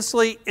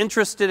intensely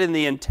interested in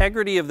the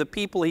integrity of the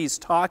people he's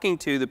talking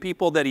to, the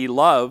people that he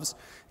loves.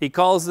 He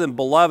calls them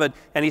beloved,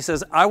 and he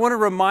says, I want to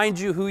remind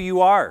you who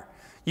you are.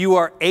 You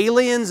are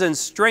aliens and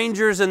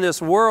strangers in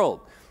this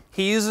world.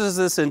 He uses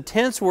this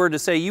intense word to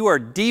say you are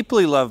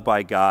deeply loved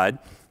by God,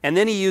 and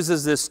then he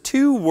uses this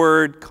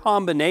two-word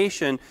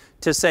combination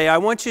to say, I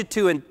want you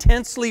to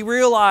intensely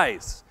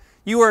realize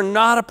you are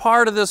not a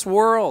part of this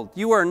world.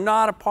 You are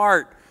not a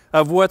part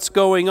of what's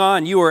going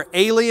on. You are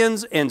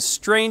aliens and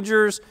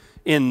strangers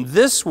in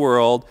this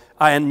world,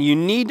 and you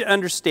need to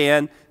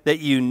understand that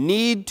you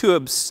need to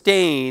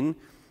abstain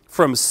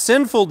from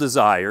sinful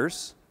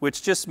desires,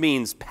 which just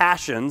means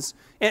passions.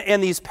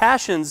 And these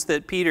passions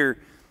that Peter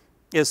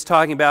is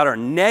talking about our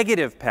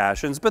negative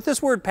passions, but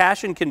this word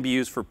passion can be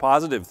used for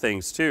positive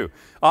things too.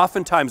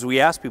 Oftentimes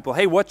we ask people,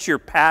 hey, what's your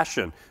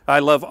passion? I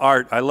love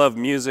art, I love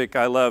music,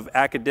 I love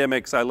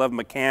academics, I love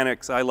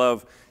mechanics, I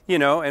love,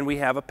 and we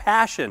have a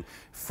passion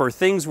for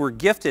things we're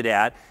gifted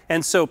at.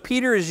 And so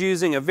Peter is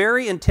using a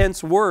very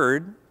intense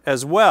word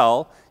as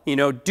well.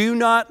 Do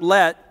not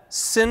let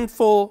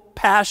sinful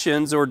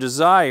passions or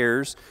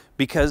desires,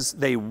 because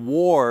they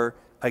war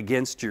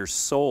against your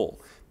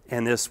soul.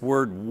 And this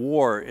word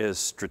war is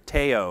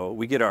strateo.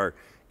 We get our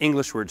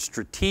English word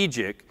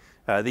strategic.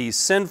 These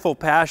sinful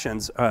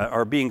passions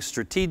are being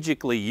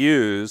strategically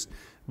used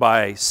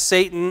by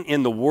Satan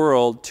in the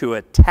world to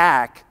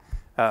attack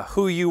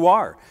who you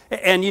are.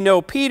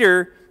 And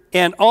Peter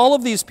and all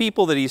of these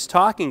people that he's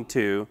talking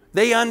to,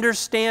 they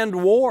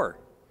understand war.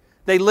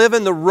 They live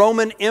in the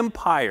Roman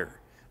Empire.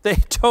 They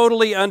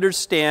totally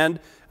understand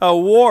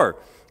war.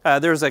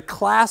 There's a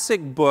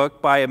classic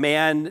book by a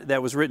man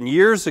that was written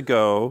years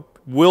ago.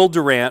 Will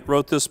Durant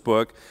wrote this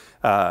book,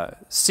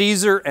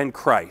 Caesar and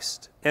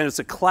Christ. And it's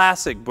a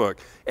classic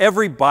book.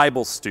 Every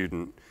Bible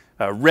student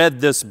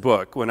read this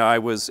book when I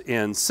was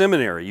in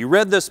seminary. You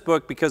read this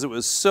book because it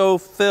was so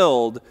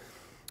filled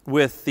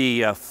with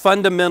the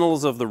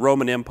fundamentals of the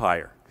Roman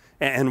Empire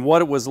and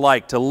what it was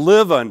like to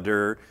live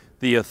under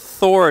the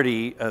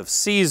authority of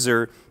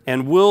Caesar.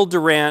 And Will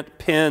Durant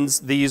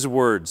pens these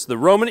words: the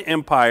Roman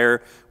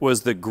Empire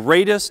was the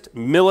greatest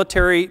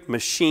military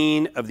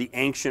machine of the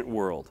ancient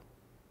world.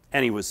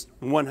 And he was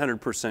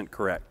 100%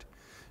 correct.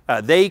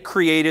 They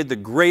created the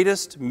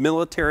greatest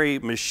military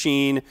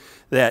machine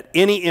that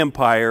any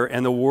empire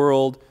in the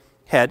world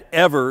had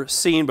ever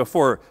seen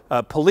before.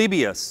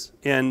 Polybius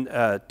in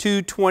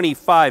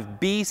 225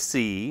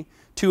 BC,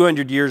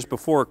 200 years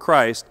before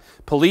Christ,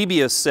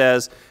 Polybius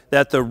says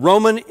that the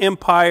Roman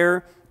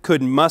Empire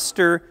could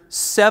muster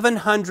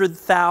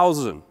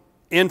 700,000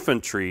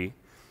 infantry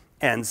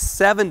and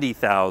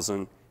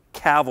 70,000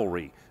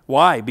 cavalry.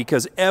 Why?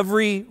 Because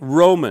every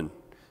Roman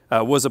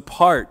was a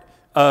part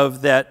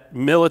of that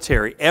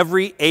military.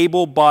 Every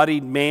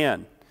able-bodied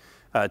man,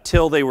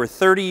 till they were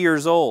 30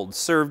 years old,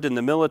 served in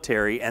the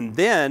military, and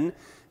then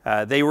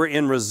they were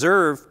in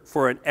reserve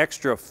for an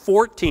extra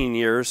 14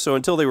 years, so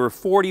until they were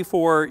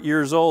 44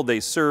 years old,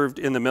 they served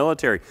in the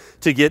military.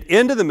 To get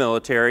into the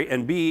military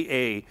and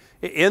be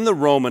in the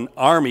Roman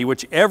army,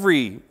 which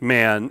every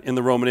man in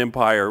the Roman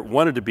Empire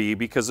wanted to be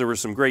because there were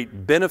some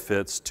great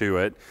benefits to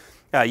it,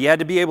 you had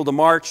to be able to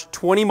march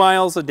 20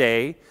 miles a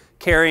day,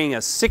 carrying a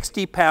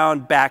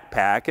 60-pound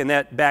backpack, and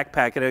that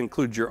backpack, it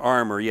includes your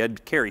armor. You had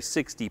to carry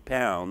 60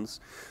 pounds.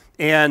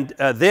 And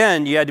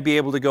then you had to be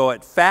able to go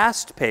at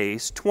fast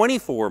pace,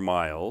 24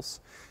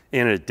 miles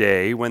in a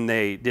day when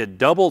they did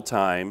double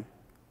time.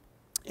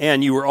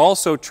 And you were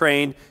also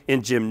trained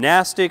in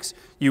gymnastics,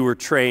 you were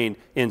trained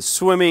in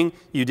swimming,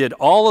 you did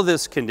all of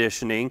this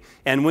conditioning,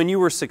 and when you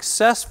were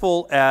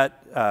successful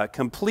at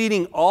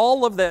completing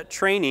all of that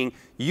training,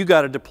 you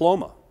got a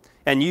diploma.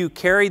 And you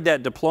carried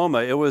that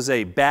diploma. It was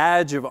a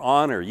badge of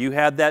honor. You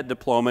had that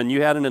diploma and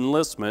you had an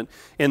enlistment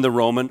in the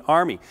Roman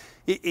army.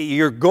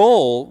 Your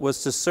goal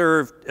was to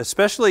serve,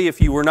 especially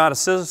if you were not a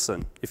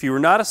citizen. If you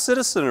were not a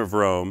citizen of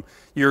Rome,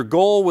 your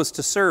goal was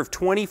to serve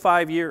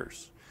 25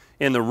 years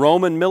in the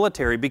Roman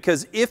military,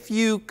 because if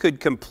you could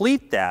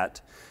complete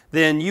that,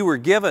 then you were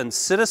given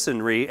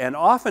citizenry, and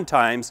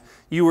oftentimes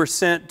you were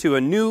sent to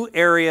a new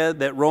area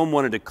that Rome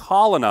wanted to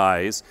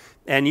colonize,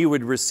 and you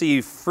would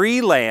receive free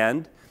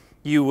land.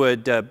 You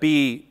would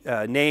be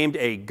named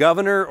a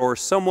governor or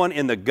someone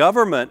in the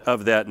government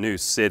of that new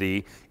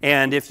city,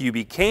 and if you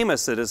became a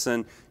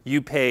citizen,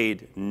 you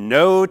paid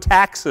no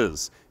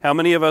taxes. How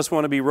many of us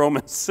want to be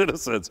Roman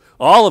citizens?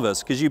 All of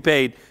us, because you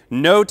paid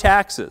no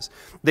taxes.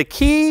 The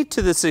key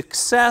to the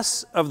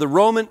success of the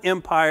Roman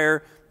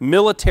Empire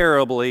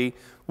militarily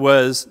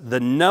was the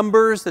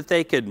numbers that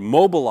they could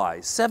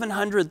mobilize,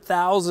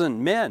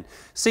 700,000 men.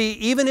 See,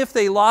 even if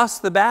they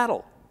lost the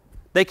battle,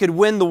 they could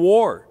win the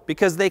war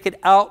because they could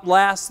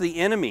outlast the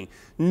enemy.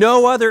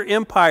 No other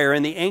empire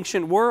in the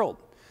ancient world,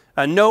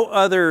 no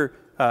other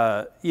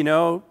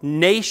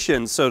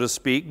nation, so to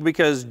speak,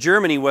 because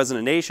Germany wasn't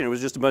a nation, it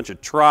was just a bunch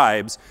of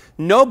tribes.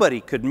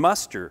 Nobody could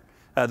muster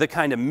the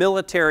kind of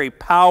military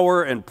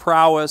power and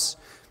prowess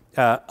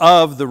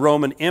of the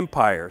Roman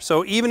Empire.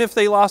 So even if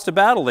they lost a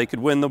battle, they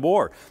could win the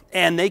war.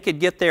 And they could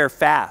get there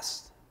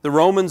fast. The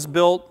Romans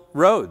built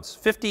roads,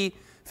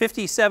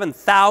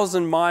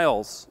 57,000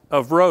 miles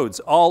of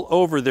roads all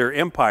over their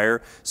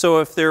empire. So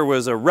if there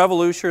was a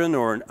revolution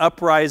or an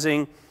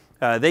uprising,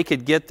 they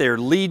could get their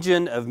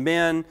legion of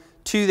men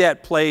to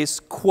that place,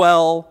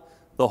 quell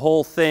the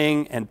whole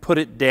thing, and put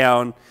it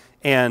down.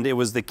 And it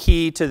was the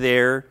key to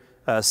their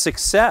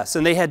success.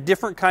 And they had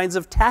different kinds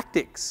of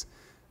tactics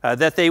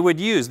that they would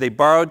use. They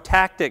borrowed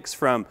tactics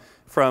from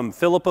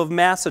Philip of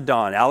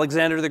Macedon,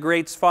 Alexander the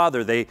Great's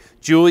father.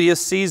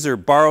 Julius Caesar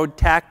borrowed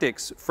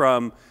tactics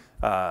from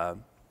the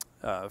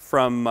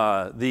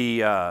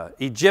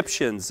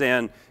Egyptians,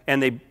 and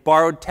they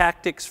borrowed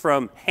tactics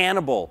from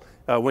Hannibal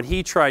when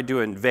he tried to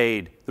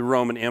invade the the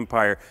Roman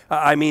Empire.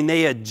 I mean,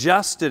 they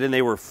adjusted and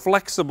they were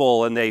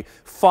flexible and they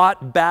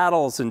fought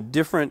battles in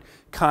different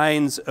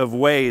kinds of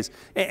ways.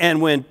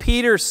 And when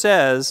Peter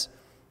says,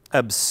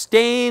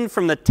 abstain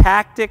from the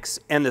tactics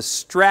and the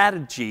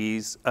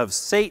strategies of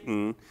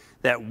Satan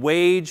that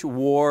wage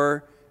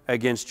war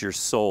against your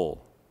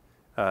soul.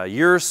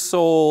 Your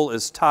soul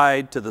is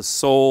tied to the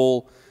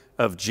soul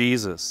of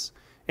Jesus.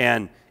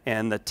 And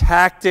the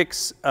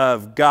tactics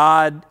of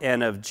God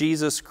and of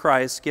Jesus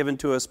Christ given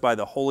to us by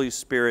the Holy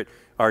Spirit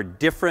are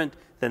different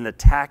than the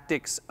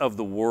tactics of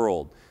the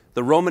world.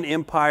 The Roman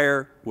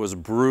Empire was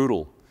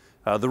brutal.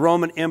 The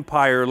Roman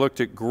Empire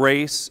looked at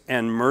grace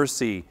and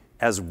mercy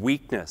as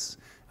weakness.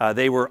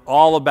 They were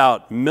all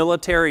about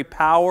military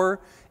power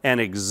and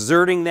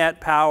exerting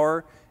that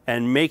power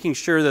and making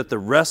sure that the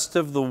rest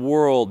of the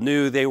world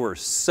knew they were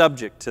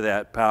subject to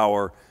that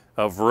power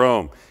of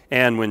Rome.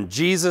 And when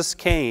Jesus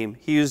came,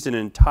 he used an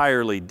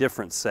entirely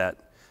different set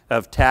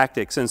of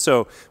tactics. And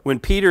so when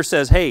Peter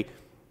says, hey,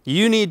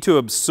 you need to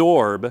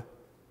absorb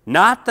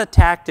not the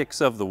tactics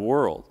of the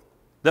world.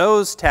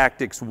 Those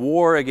tactics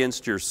war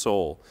against your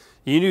soul.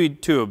 You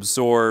need to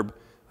absorb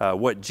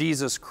what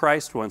Jesus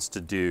Christ wants to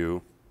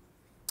do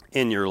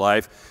in your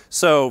life.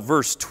 So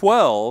verse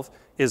 12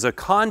 is a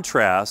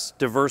contrast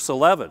to verse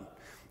 11.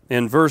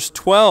 In verse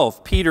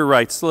 12, Peter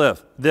writes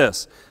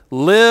this,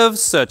 live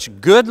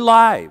such good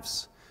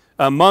lives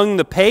among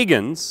the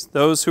pagans,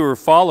 those who are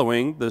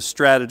following the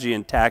strategy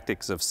and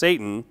tactics of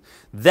Satan,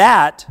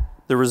 that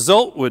the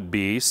result would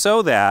be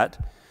so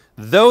that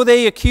though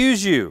they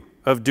accuse you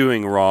of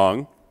doing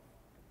wrong,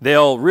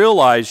 they'll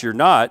realize you're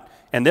not,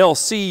 and they'll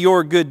see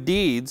your good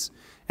deeds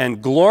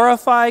and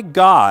glorify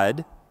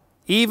God.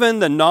 Even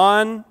the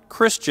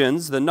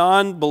non-Christians, the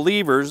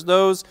non-believers,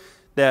 those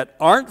that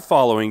aren't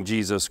following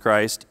Jesus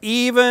Christ,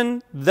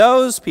 even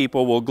those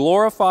people will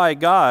glorify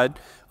God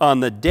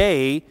on the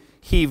day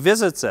he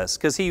visits us,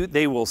 because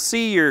they will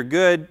see your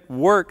good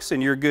works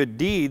and your good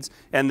deeds,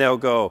 and they'll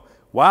go,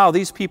 wow,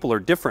 these people are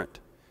different.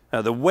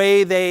 The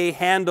way they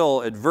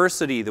handle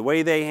adversity, the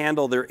way they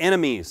handle their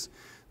enemies,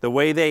 the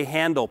way they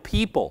handle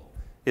people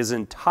is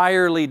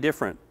entirely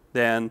different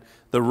than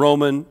the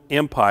Roman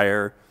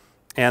Empire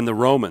and the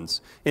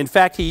Romans. In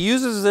fact, he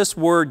uses this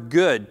word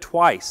good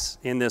twice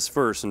in this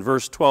verse. In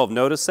verse 12,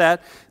 notice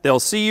that? They'll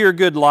see your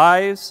good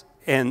lives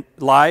and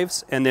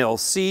they'll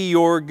see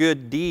your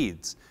good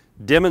deeds,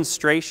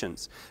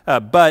 demonstrations.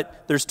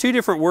 But there's two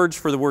different words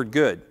for the word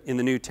good in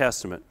the New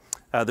Testament.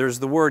 There's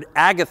the word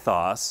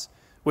agathos,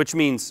 which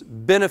means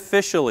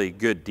beneficially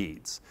good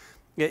deeds.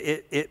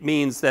 It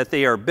means that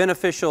they are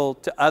beneficial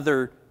to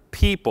other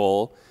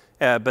people.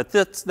 But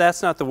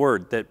that's not the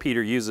word that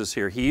Peter uses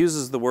here. He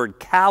uses the word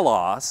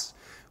kalos,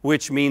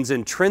 which means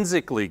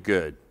intrinsically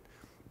good.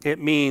 It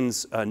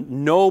means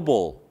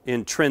noble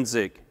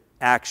intrinsic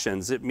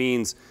actions. It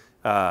means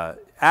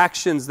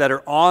actions that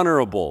are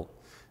honorable,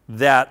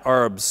 that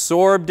are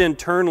absorbed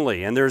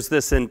internally. And there's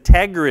this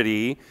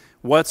integrity,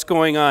 what's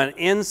going on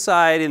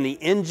inside in the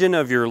engine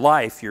of your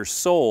life, your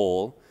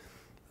soul,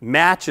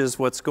 matches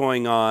what's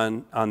going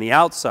on the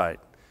outside.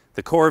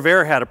 The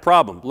Corvair had a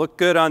problem. Looked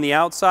good on the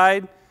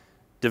outside,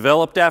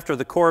 developed after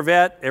the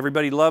Corvette.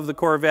 Everybody loved the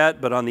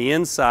Corvette, but on the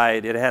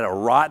inside, it had a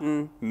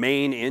rotten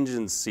main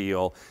engine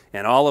seal,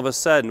 and all of a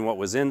sudden, what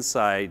was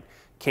inside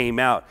came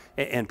out.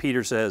 And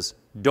Peter says,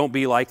 don't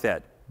be like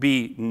that.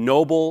 Be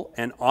noble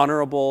and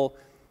honorable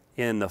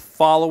in the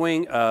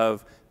following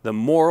of the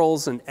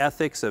morals and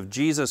ethics of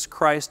Jesus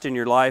Christ in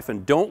your life,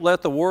 and don't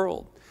let the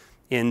world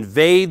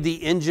invade the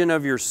engine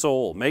of your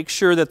soul. Make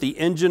sure that the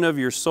engine of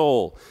your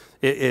soul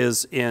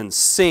is in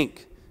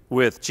sync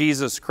with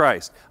Jesus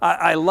Christ.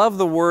 I love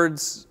the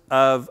words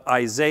of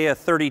Isaiah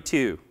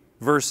 32,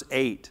 verse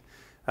 8,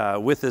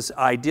 with this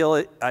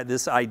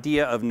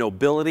idea of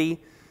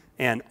nobility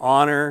and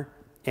honor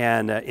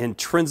and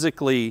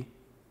intrinsically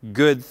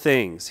good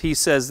things. He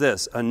says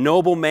this, a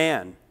noble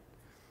man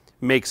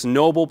makes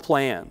noble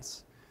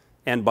plans,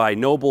 and by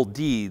noble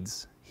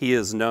deeds he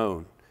is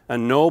known. A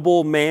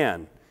noble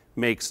man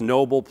makes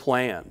noble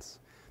plans,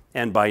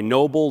 and by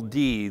noble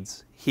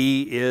deeds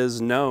he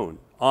is known.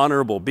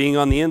 Honorable, being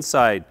on the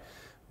inside,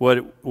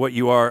 what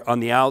you are on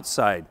the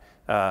outside.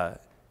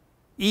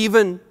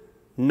 Even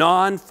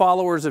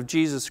non-followers of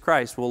Jesus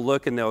Christ will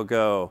look and they'll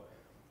go,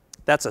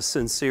 that's a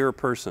sincere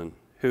person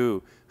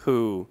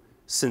who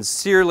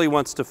sincerely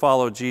wants to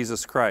follow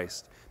Jesus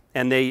Christ.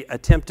 And they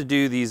attempt to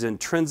do these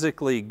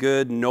intrinsically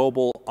good,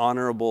 noble,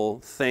 honorable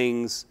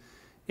things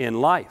in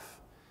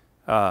life.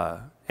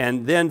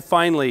 And then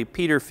finally,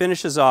 Peter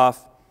finishes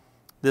off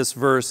this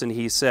verse and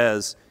he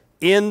says,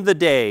 on the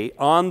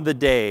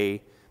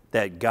day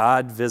that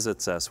God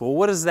visits us. Well,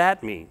 what does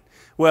that mean?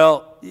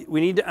 Well,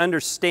 we need to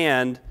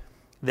understand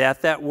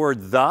that that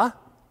word the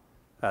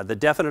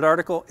definite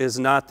article, is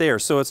not there.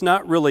 So it's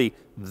not really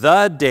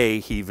the day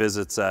he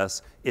visits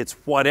us. It's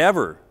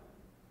whatever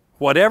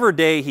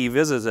day he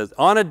visits us.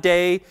 On a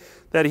day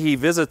that he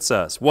visits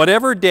us.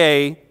 Whatever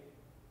day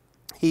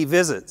he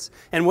visits.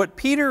 And what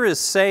Peter is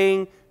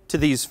saying to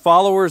these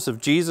followers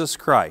of Jesus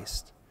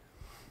Christ,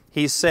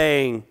 he's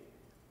saying,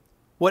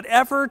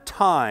 whatever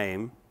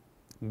time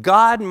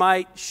God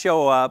might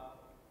show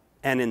up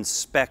and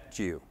inspect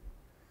you.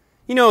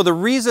 You know, the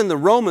reason the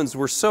Romans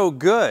were so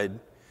good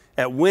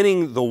at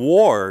winning the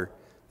war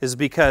is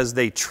because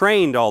they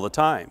trained all the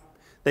time.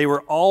 They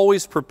were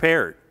always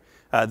prepared.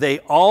 They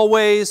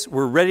always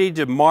were ready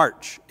to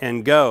march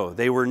and go.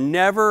 They were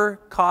never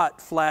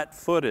caught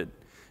flat-footed.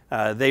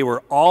 They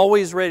were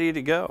always ready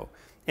to go.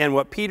 And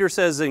what Peter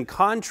says, in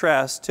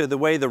contrast to the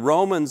way the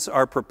Romans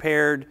are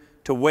prepared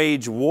to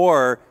wage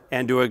war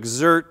and to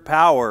exert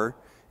power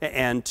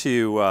and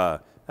to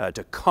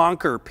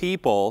conquer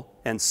people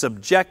and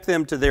subject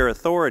them to their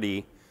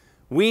authority,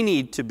 we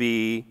need to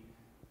be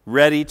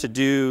ready to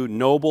do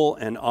noble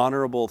and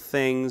honorable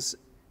things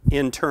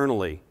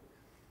internally,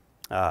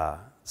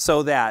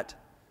 so that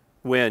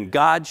when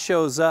God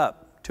shows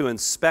up to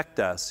inspect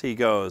us, he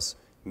goes,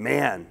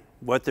 man,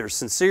 what they're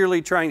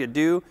sincerely trying to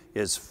do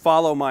is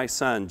follow my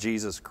Son,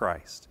 Jesus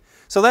Christ.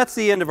 So that's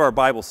the end of our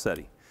Bible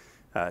study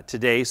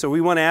today. So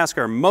we want to ask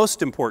our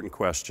most important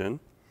question.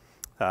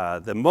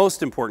 The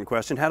most important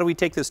question: how do we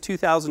take this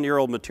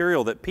 2,000-year-old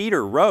material that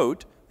Peter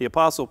wrote, the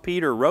Apostle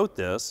Peter wrote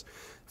this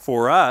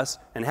for us,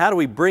 and how do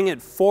we bring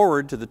it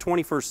forward to the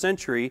 21st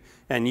century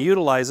and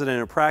utilize it in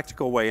a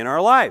practical way in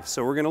our lives?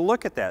 So we're going to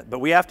look at that. But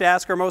we have to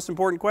ask our most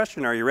important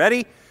question. Are you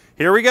ready?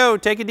 Here we go.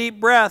 Take a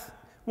deep breath.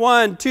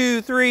 1,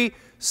 2, 3.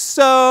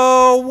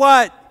 So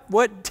what?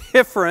 What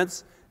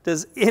difference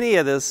does any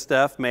of this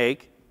stuff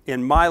make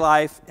in my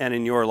life and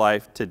in your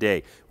life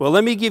today? Well,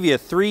 let me give you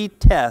 3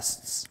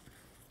 tests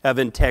of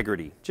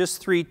integrity. Just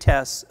 3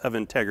 tests of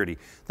integrity.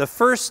 The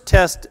first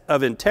test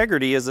of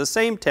integrity is the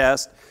same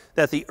test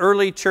that the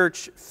early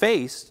church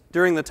faced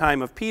during the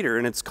time of Peter,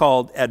 and it's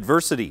called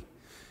adversity.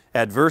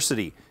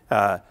 Adversity.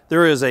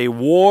 There is a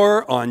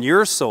war on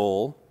your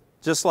soul,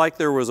 just like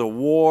there was a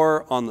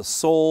war on the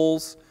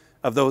souls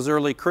of those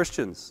early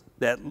Christians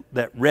that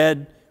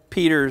read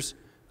Peter's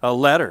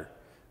letter.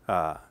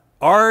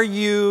 Are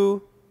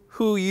you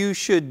who you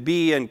should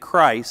be in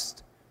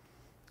Christ,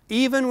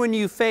 even when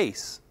you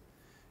face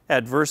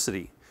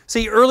adversity?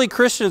 See, early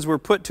Christians were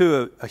put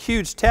to a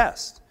huge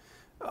test.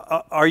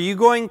 Are you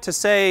going to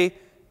say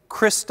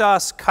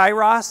Christos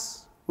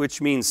Kairos,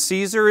 which means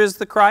Caesar is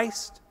the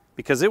Christ?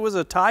 Because it was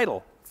a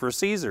title for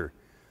Caesar.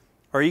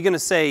 Or are you going to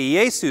say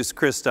Jesus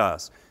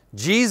Christos,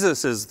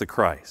 Jesus is the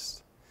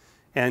Christ?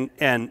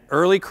 And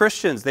early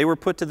Christians, they were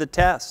put to the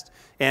test.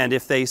 And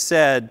if they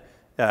said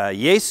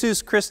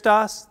Jesus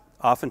Christos,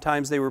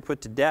 oftentimes they were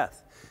put to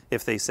death.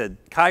 If they said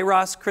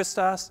Kairos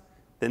Christos,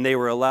 then they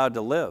were allowed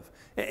to live.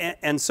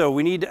 And so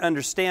we need to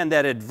understand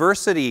that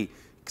adversity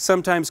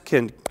sometimes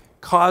can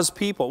cause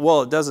people,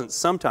 well, it doesn't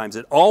sometimes,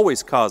 it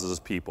always causes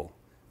people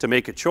to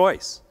make a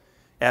choice.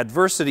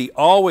 Adversity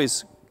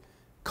always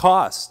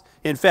costs.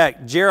 In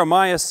fact,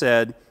 Jeremiah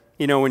said,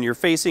 you know, when you're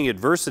facing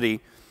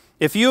adversity,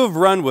 if you have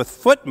run with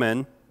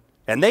footmen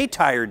and they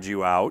tired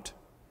you out,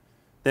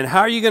 then how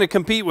are you going to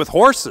compete with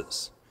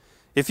horses?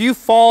 If you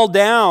fall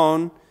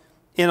down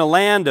in a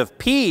land of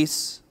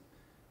peace,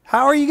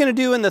 how are you going to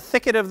do in the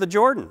thicket of the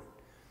Jordan?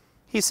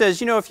 He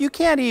says, you know, if you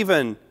can't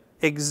even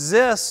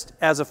exist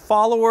as a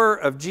follower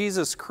of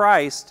Jesus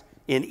Christ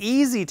in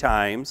easy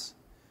times,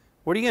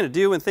 what are you going to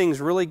do when things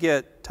really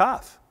get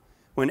tough?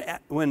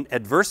 When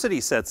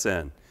adversity sets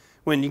in?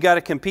 When you got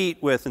to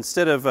compete with,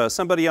 instead of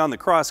somebody on the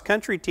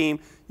cross-country team,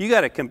 you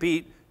got to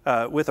compete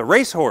with a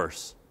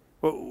racehorse.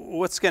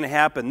 What's going to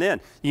happen then?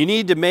 You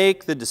need to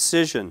make the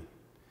decision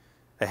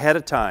ahead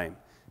of time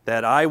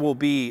that I will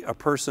be a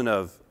person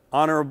of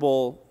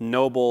honorable,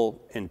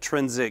 noble,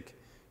 intrinsic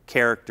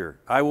character.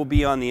 I will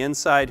be on the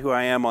inside who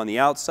I am on the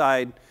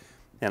outside,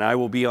 and I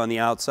will be on the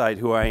outside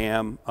who I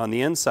am on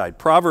the inside.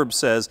 Proverbs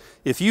says,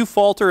 if you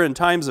falter in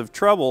times of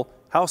trouble,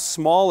 how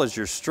small is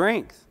your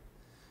strength?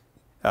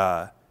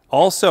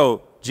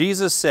 Also,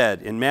 Jesus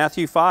said in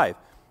Matthew 5,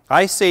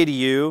 I say to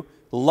you,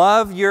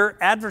 love your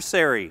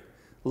adversary,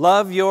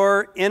 love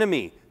your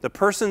enemy. The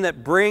person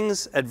that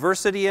brings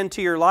adversity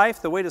into your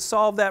life, the way to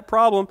solve that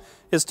problem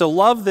is to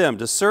love them,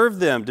 to serve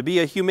them, to be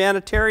a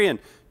humanitarian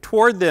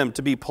toward them,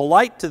 to be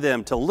polite to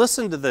them, to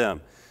listen to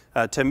them,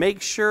 to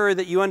make sure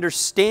that you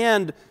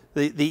understand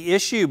the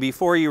issue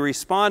before you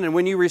respond. And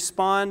when you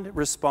respond,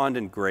 respond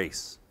in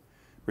grace.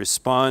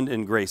 Respond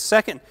in grace.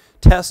 Second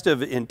test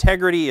of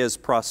integrity is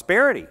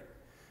prosperity.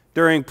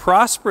 During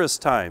prosperous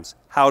times,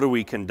 how do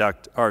we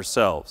conduct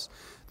ourselves?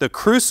 The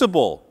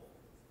crucible,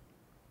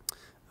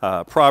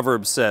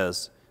 Proverbs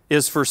says,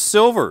 is for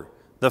silver.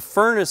 The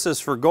furnace is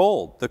for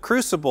gold. The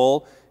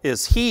crucible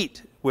is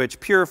heat, which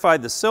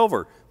purified the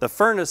silver. The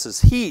furnace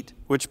is heat,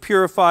 which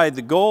purified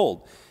the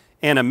gold.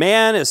 And a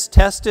man is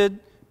tested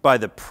by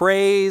the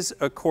praise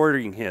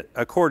accorded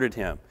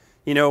him.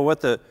 You know,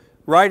 what the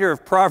writer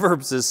of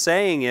Proverbs is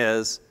saying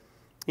is,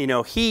 you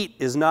know, heat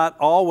is not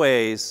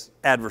always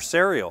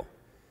adversarial.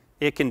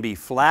 It can be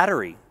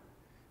flattery.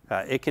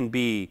 It can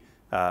be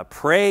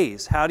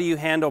praise. How do you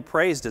handle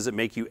praise? Does it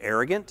make you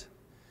arrogant?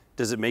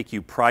 Does it make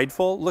you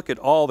prideful? Look at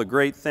all the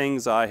great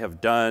things I have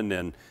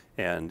done,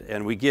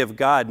 and we give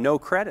God no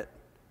credit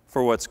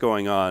for what's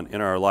going on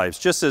in our lives.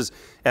 Just as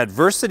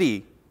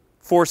adversity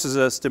forces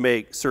us to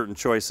make certain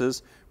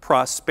choices.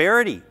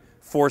 Prosperity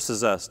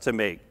forces us to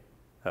make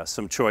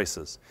some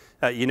choices.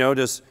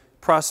 Does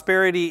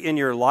prosperity in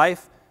your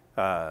life,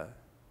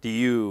 do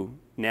you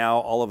now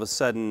all of a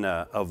sudden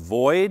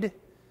avoid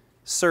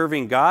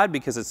serving God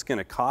because it's going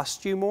to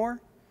cost you more?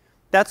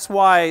 That's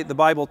why the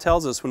Bible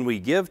tells us when we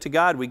give to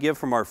God, we give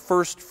from our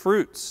first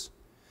fruits.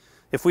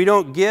 If we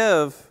don't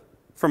give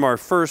from our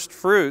first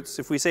fruits,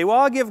 if we say, well,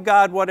 I'll give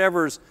God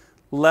whatever's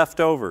left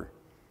over,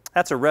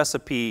 that's a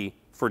recipe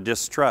for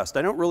distrust.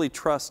 I don't really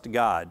trust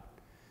God.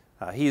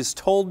 He's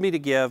told me to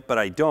give, but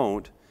I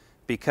don't,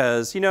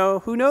 because,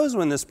 who knows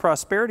when this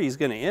prosperity is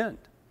going to end.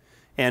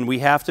 And we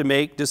have to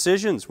make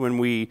decisions when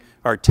we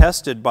are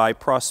tested by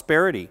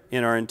prosperity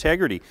in our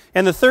integrity.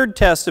 And the third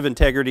test of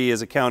integrity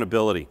is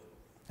accountability.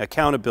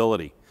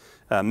 Accountability.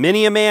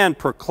 Many a man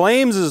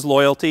proclaims his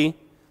loyalty,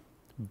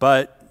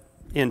 but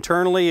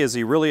internally, is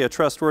he really a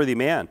trustworthy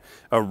man?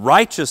 A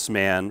righteous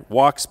man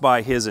walks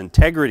by his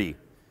integrity.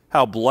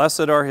 How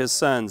blessed are his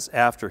sons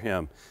after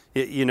him.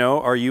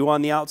 Are you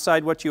on the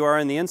outside what you are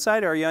on the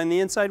inside? Or are you on the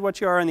inside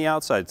what you are on the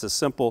outside? It's a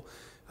simple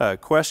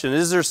question.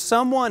 Is there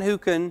someone who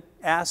can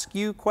ask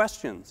you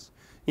questions?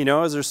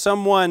 Is there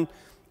someone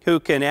who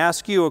can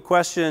ask you a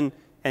question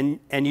and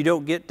you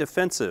don't get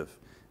defensive?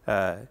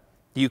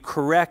 You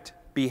correct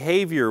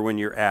behavior when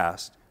you're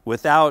asked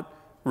without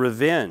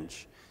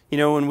revenge.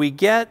 When we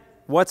get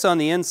what's on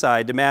the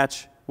inside to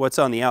match what's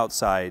on the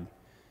outside,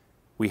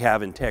 we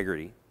have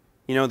integrity.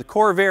 The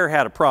Corvair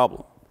had a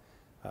problem.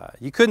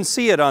 You couldn't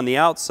see it on the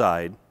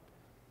outside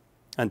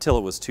until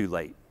it was too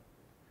late.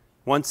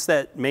 Once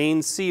that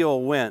main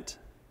seal went,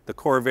 the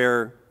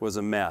Corvair was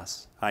a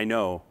mess. I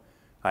know,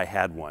 I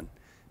had one.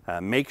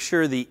 Make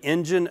sure the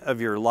engine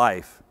of your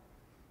life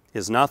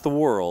is not the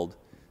world,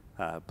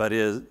 but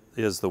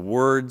is the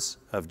words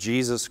of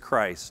Jesus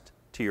Christ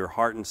to your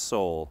heart and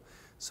soul,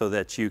 so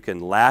that you can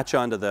latch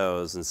onto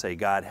those and say,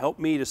 God, help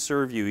me to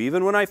serve you,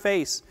 even when I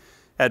face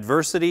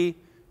adversity,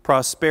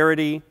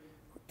 prosperity,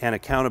 and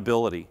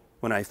accountability.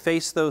 When I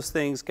face those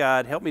things,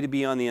 God, help me to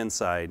be on the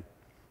inside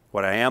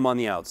what I am on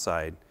the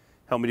outside.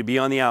 Help me to be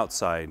on the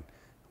outside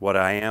what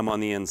I am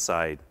on the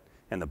inside.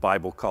 And the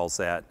Bible calls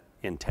that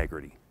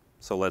integrity.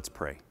 So let's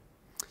pray.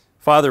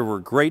 Father, we're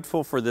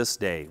grateful for this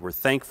day. We're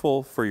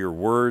thankful for your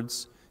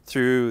words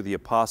through the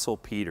Apostle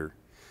Peter.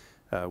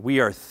 We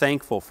are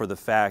thankful for the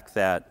fact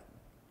that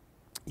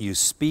you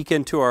speak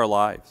into our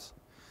lives.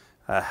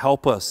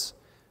 Help us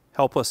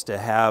to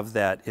have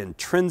that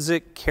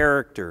intrinsic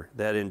character,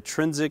 that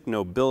intrinsic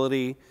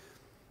nobility,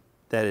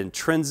 that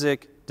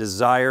intrinsic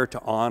desire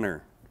to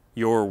honor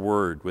your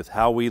word with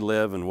how we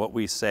live and what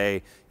we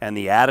say and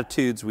the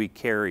attitudes we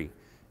carry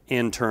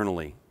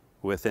internally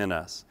within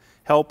us.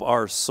 Help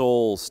our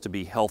souls to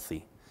be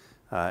healthy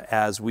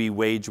as we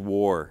wage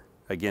war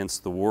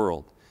against the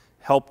world.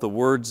 Help the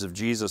words of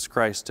Jesus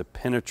Christ to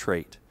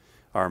penetrate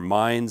our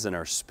minds and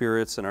our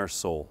spirits and our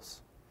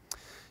souls.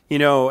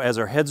 As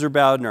our heads are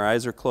bowed and our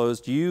eyes are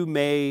closed, you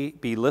may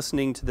be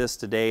listening to this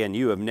today and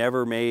you have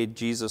never made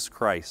Jesus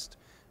Christ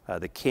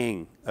the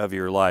King of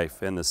your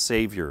life and the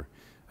Savior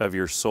of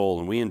your soul.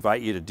 And we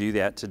invite you to do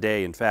that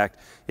today. In fact,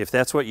 if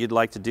that's what you'd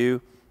like to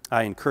do,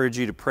 I encourage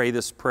you to pray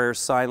this prayer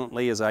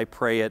silently as I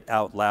pray it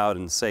out loud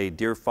and say,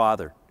 Dear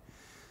Father,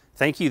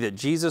 thank you that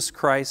Jesus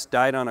Christ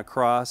died on a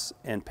cross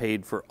and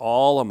paid for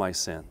all of my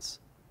sins.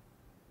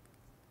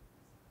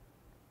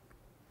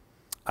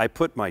 I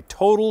put my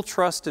total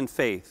trust and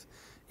faith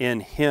in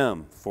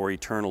Him for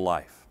eternal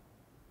life.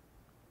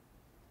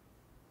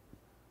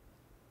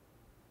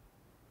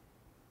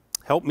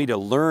 Help me to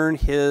learn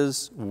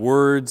His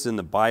words in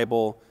the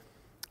Bible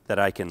that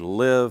I can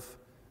live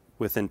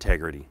with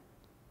integrity.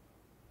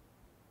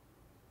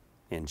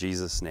 In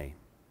Jesus' name.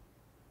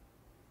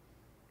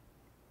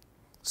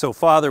 So,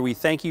 Father, we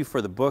thank you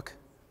for the book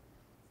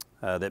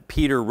that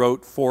Peter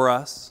wrote for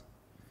us.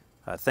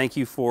 Thank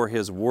you for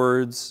his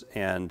words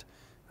and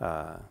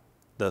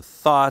the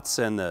thoughts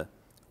and the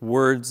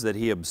words that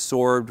he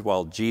absorbed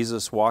while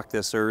Jesus walked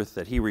this earth,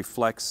 that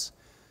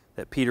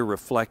Peter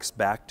reflects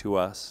back to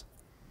us.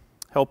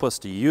 Help us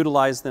to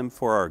utilize them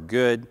for our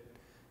good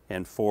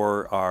and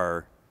for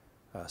our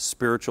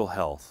spiritual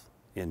health.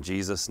 In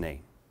Jesus'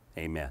 name,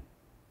 amen.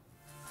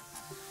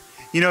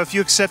 If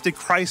you accepted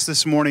Christ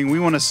this morning, we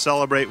want to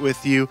celebrate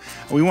with you.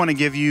 We want to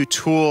give you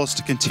tools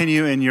to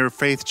continue in your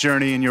faith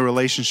journey and your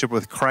relationship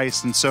with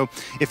Christ. And so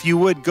if you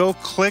would, go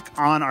click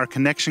on our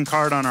connection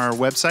card on our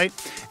website,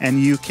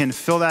 and you can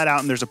fill that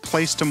out, and there's a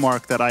place to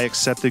mark that I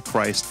accepted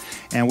Christ.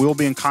 And we'll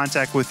be in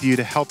contact with you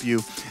to help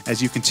you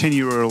as you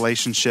continue a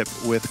relationship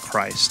with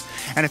Christ.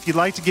 And if you'd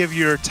like to give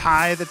your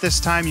tithe at this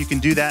time, you can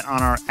do that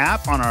on our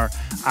app, on our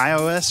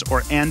iOS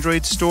or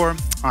Android store,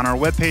 on our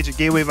webpage at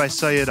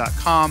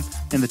gatewayvisalia.com,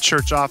 in the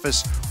church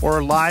office,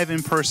 or live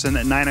in person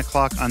at 9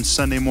 o'clock on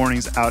Sunday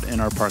mornings out in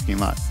our parking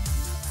lot.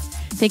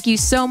 Thank you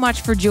so much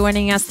for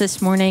joining us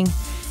this morning.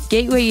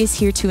 Gateway is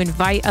here to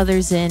invite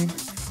others in,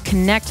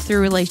 connect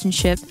through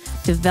relationship,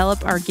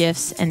 develop our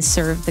gifts, and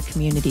serve the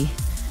community.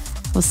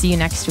 We'll see you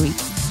next week.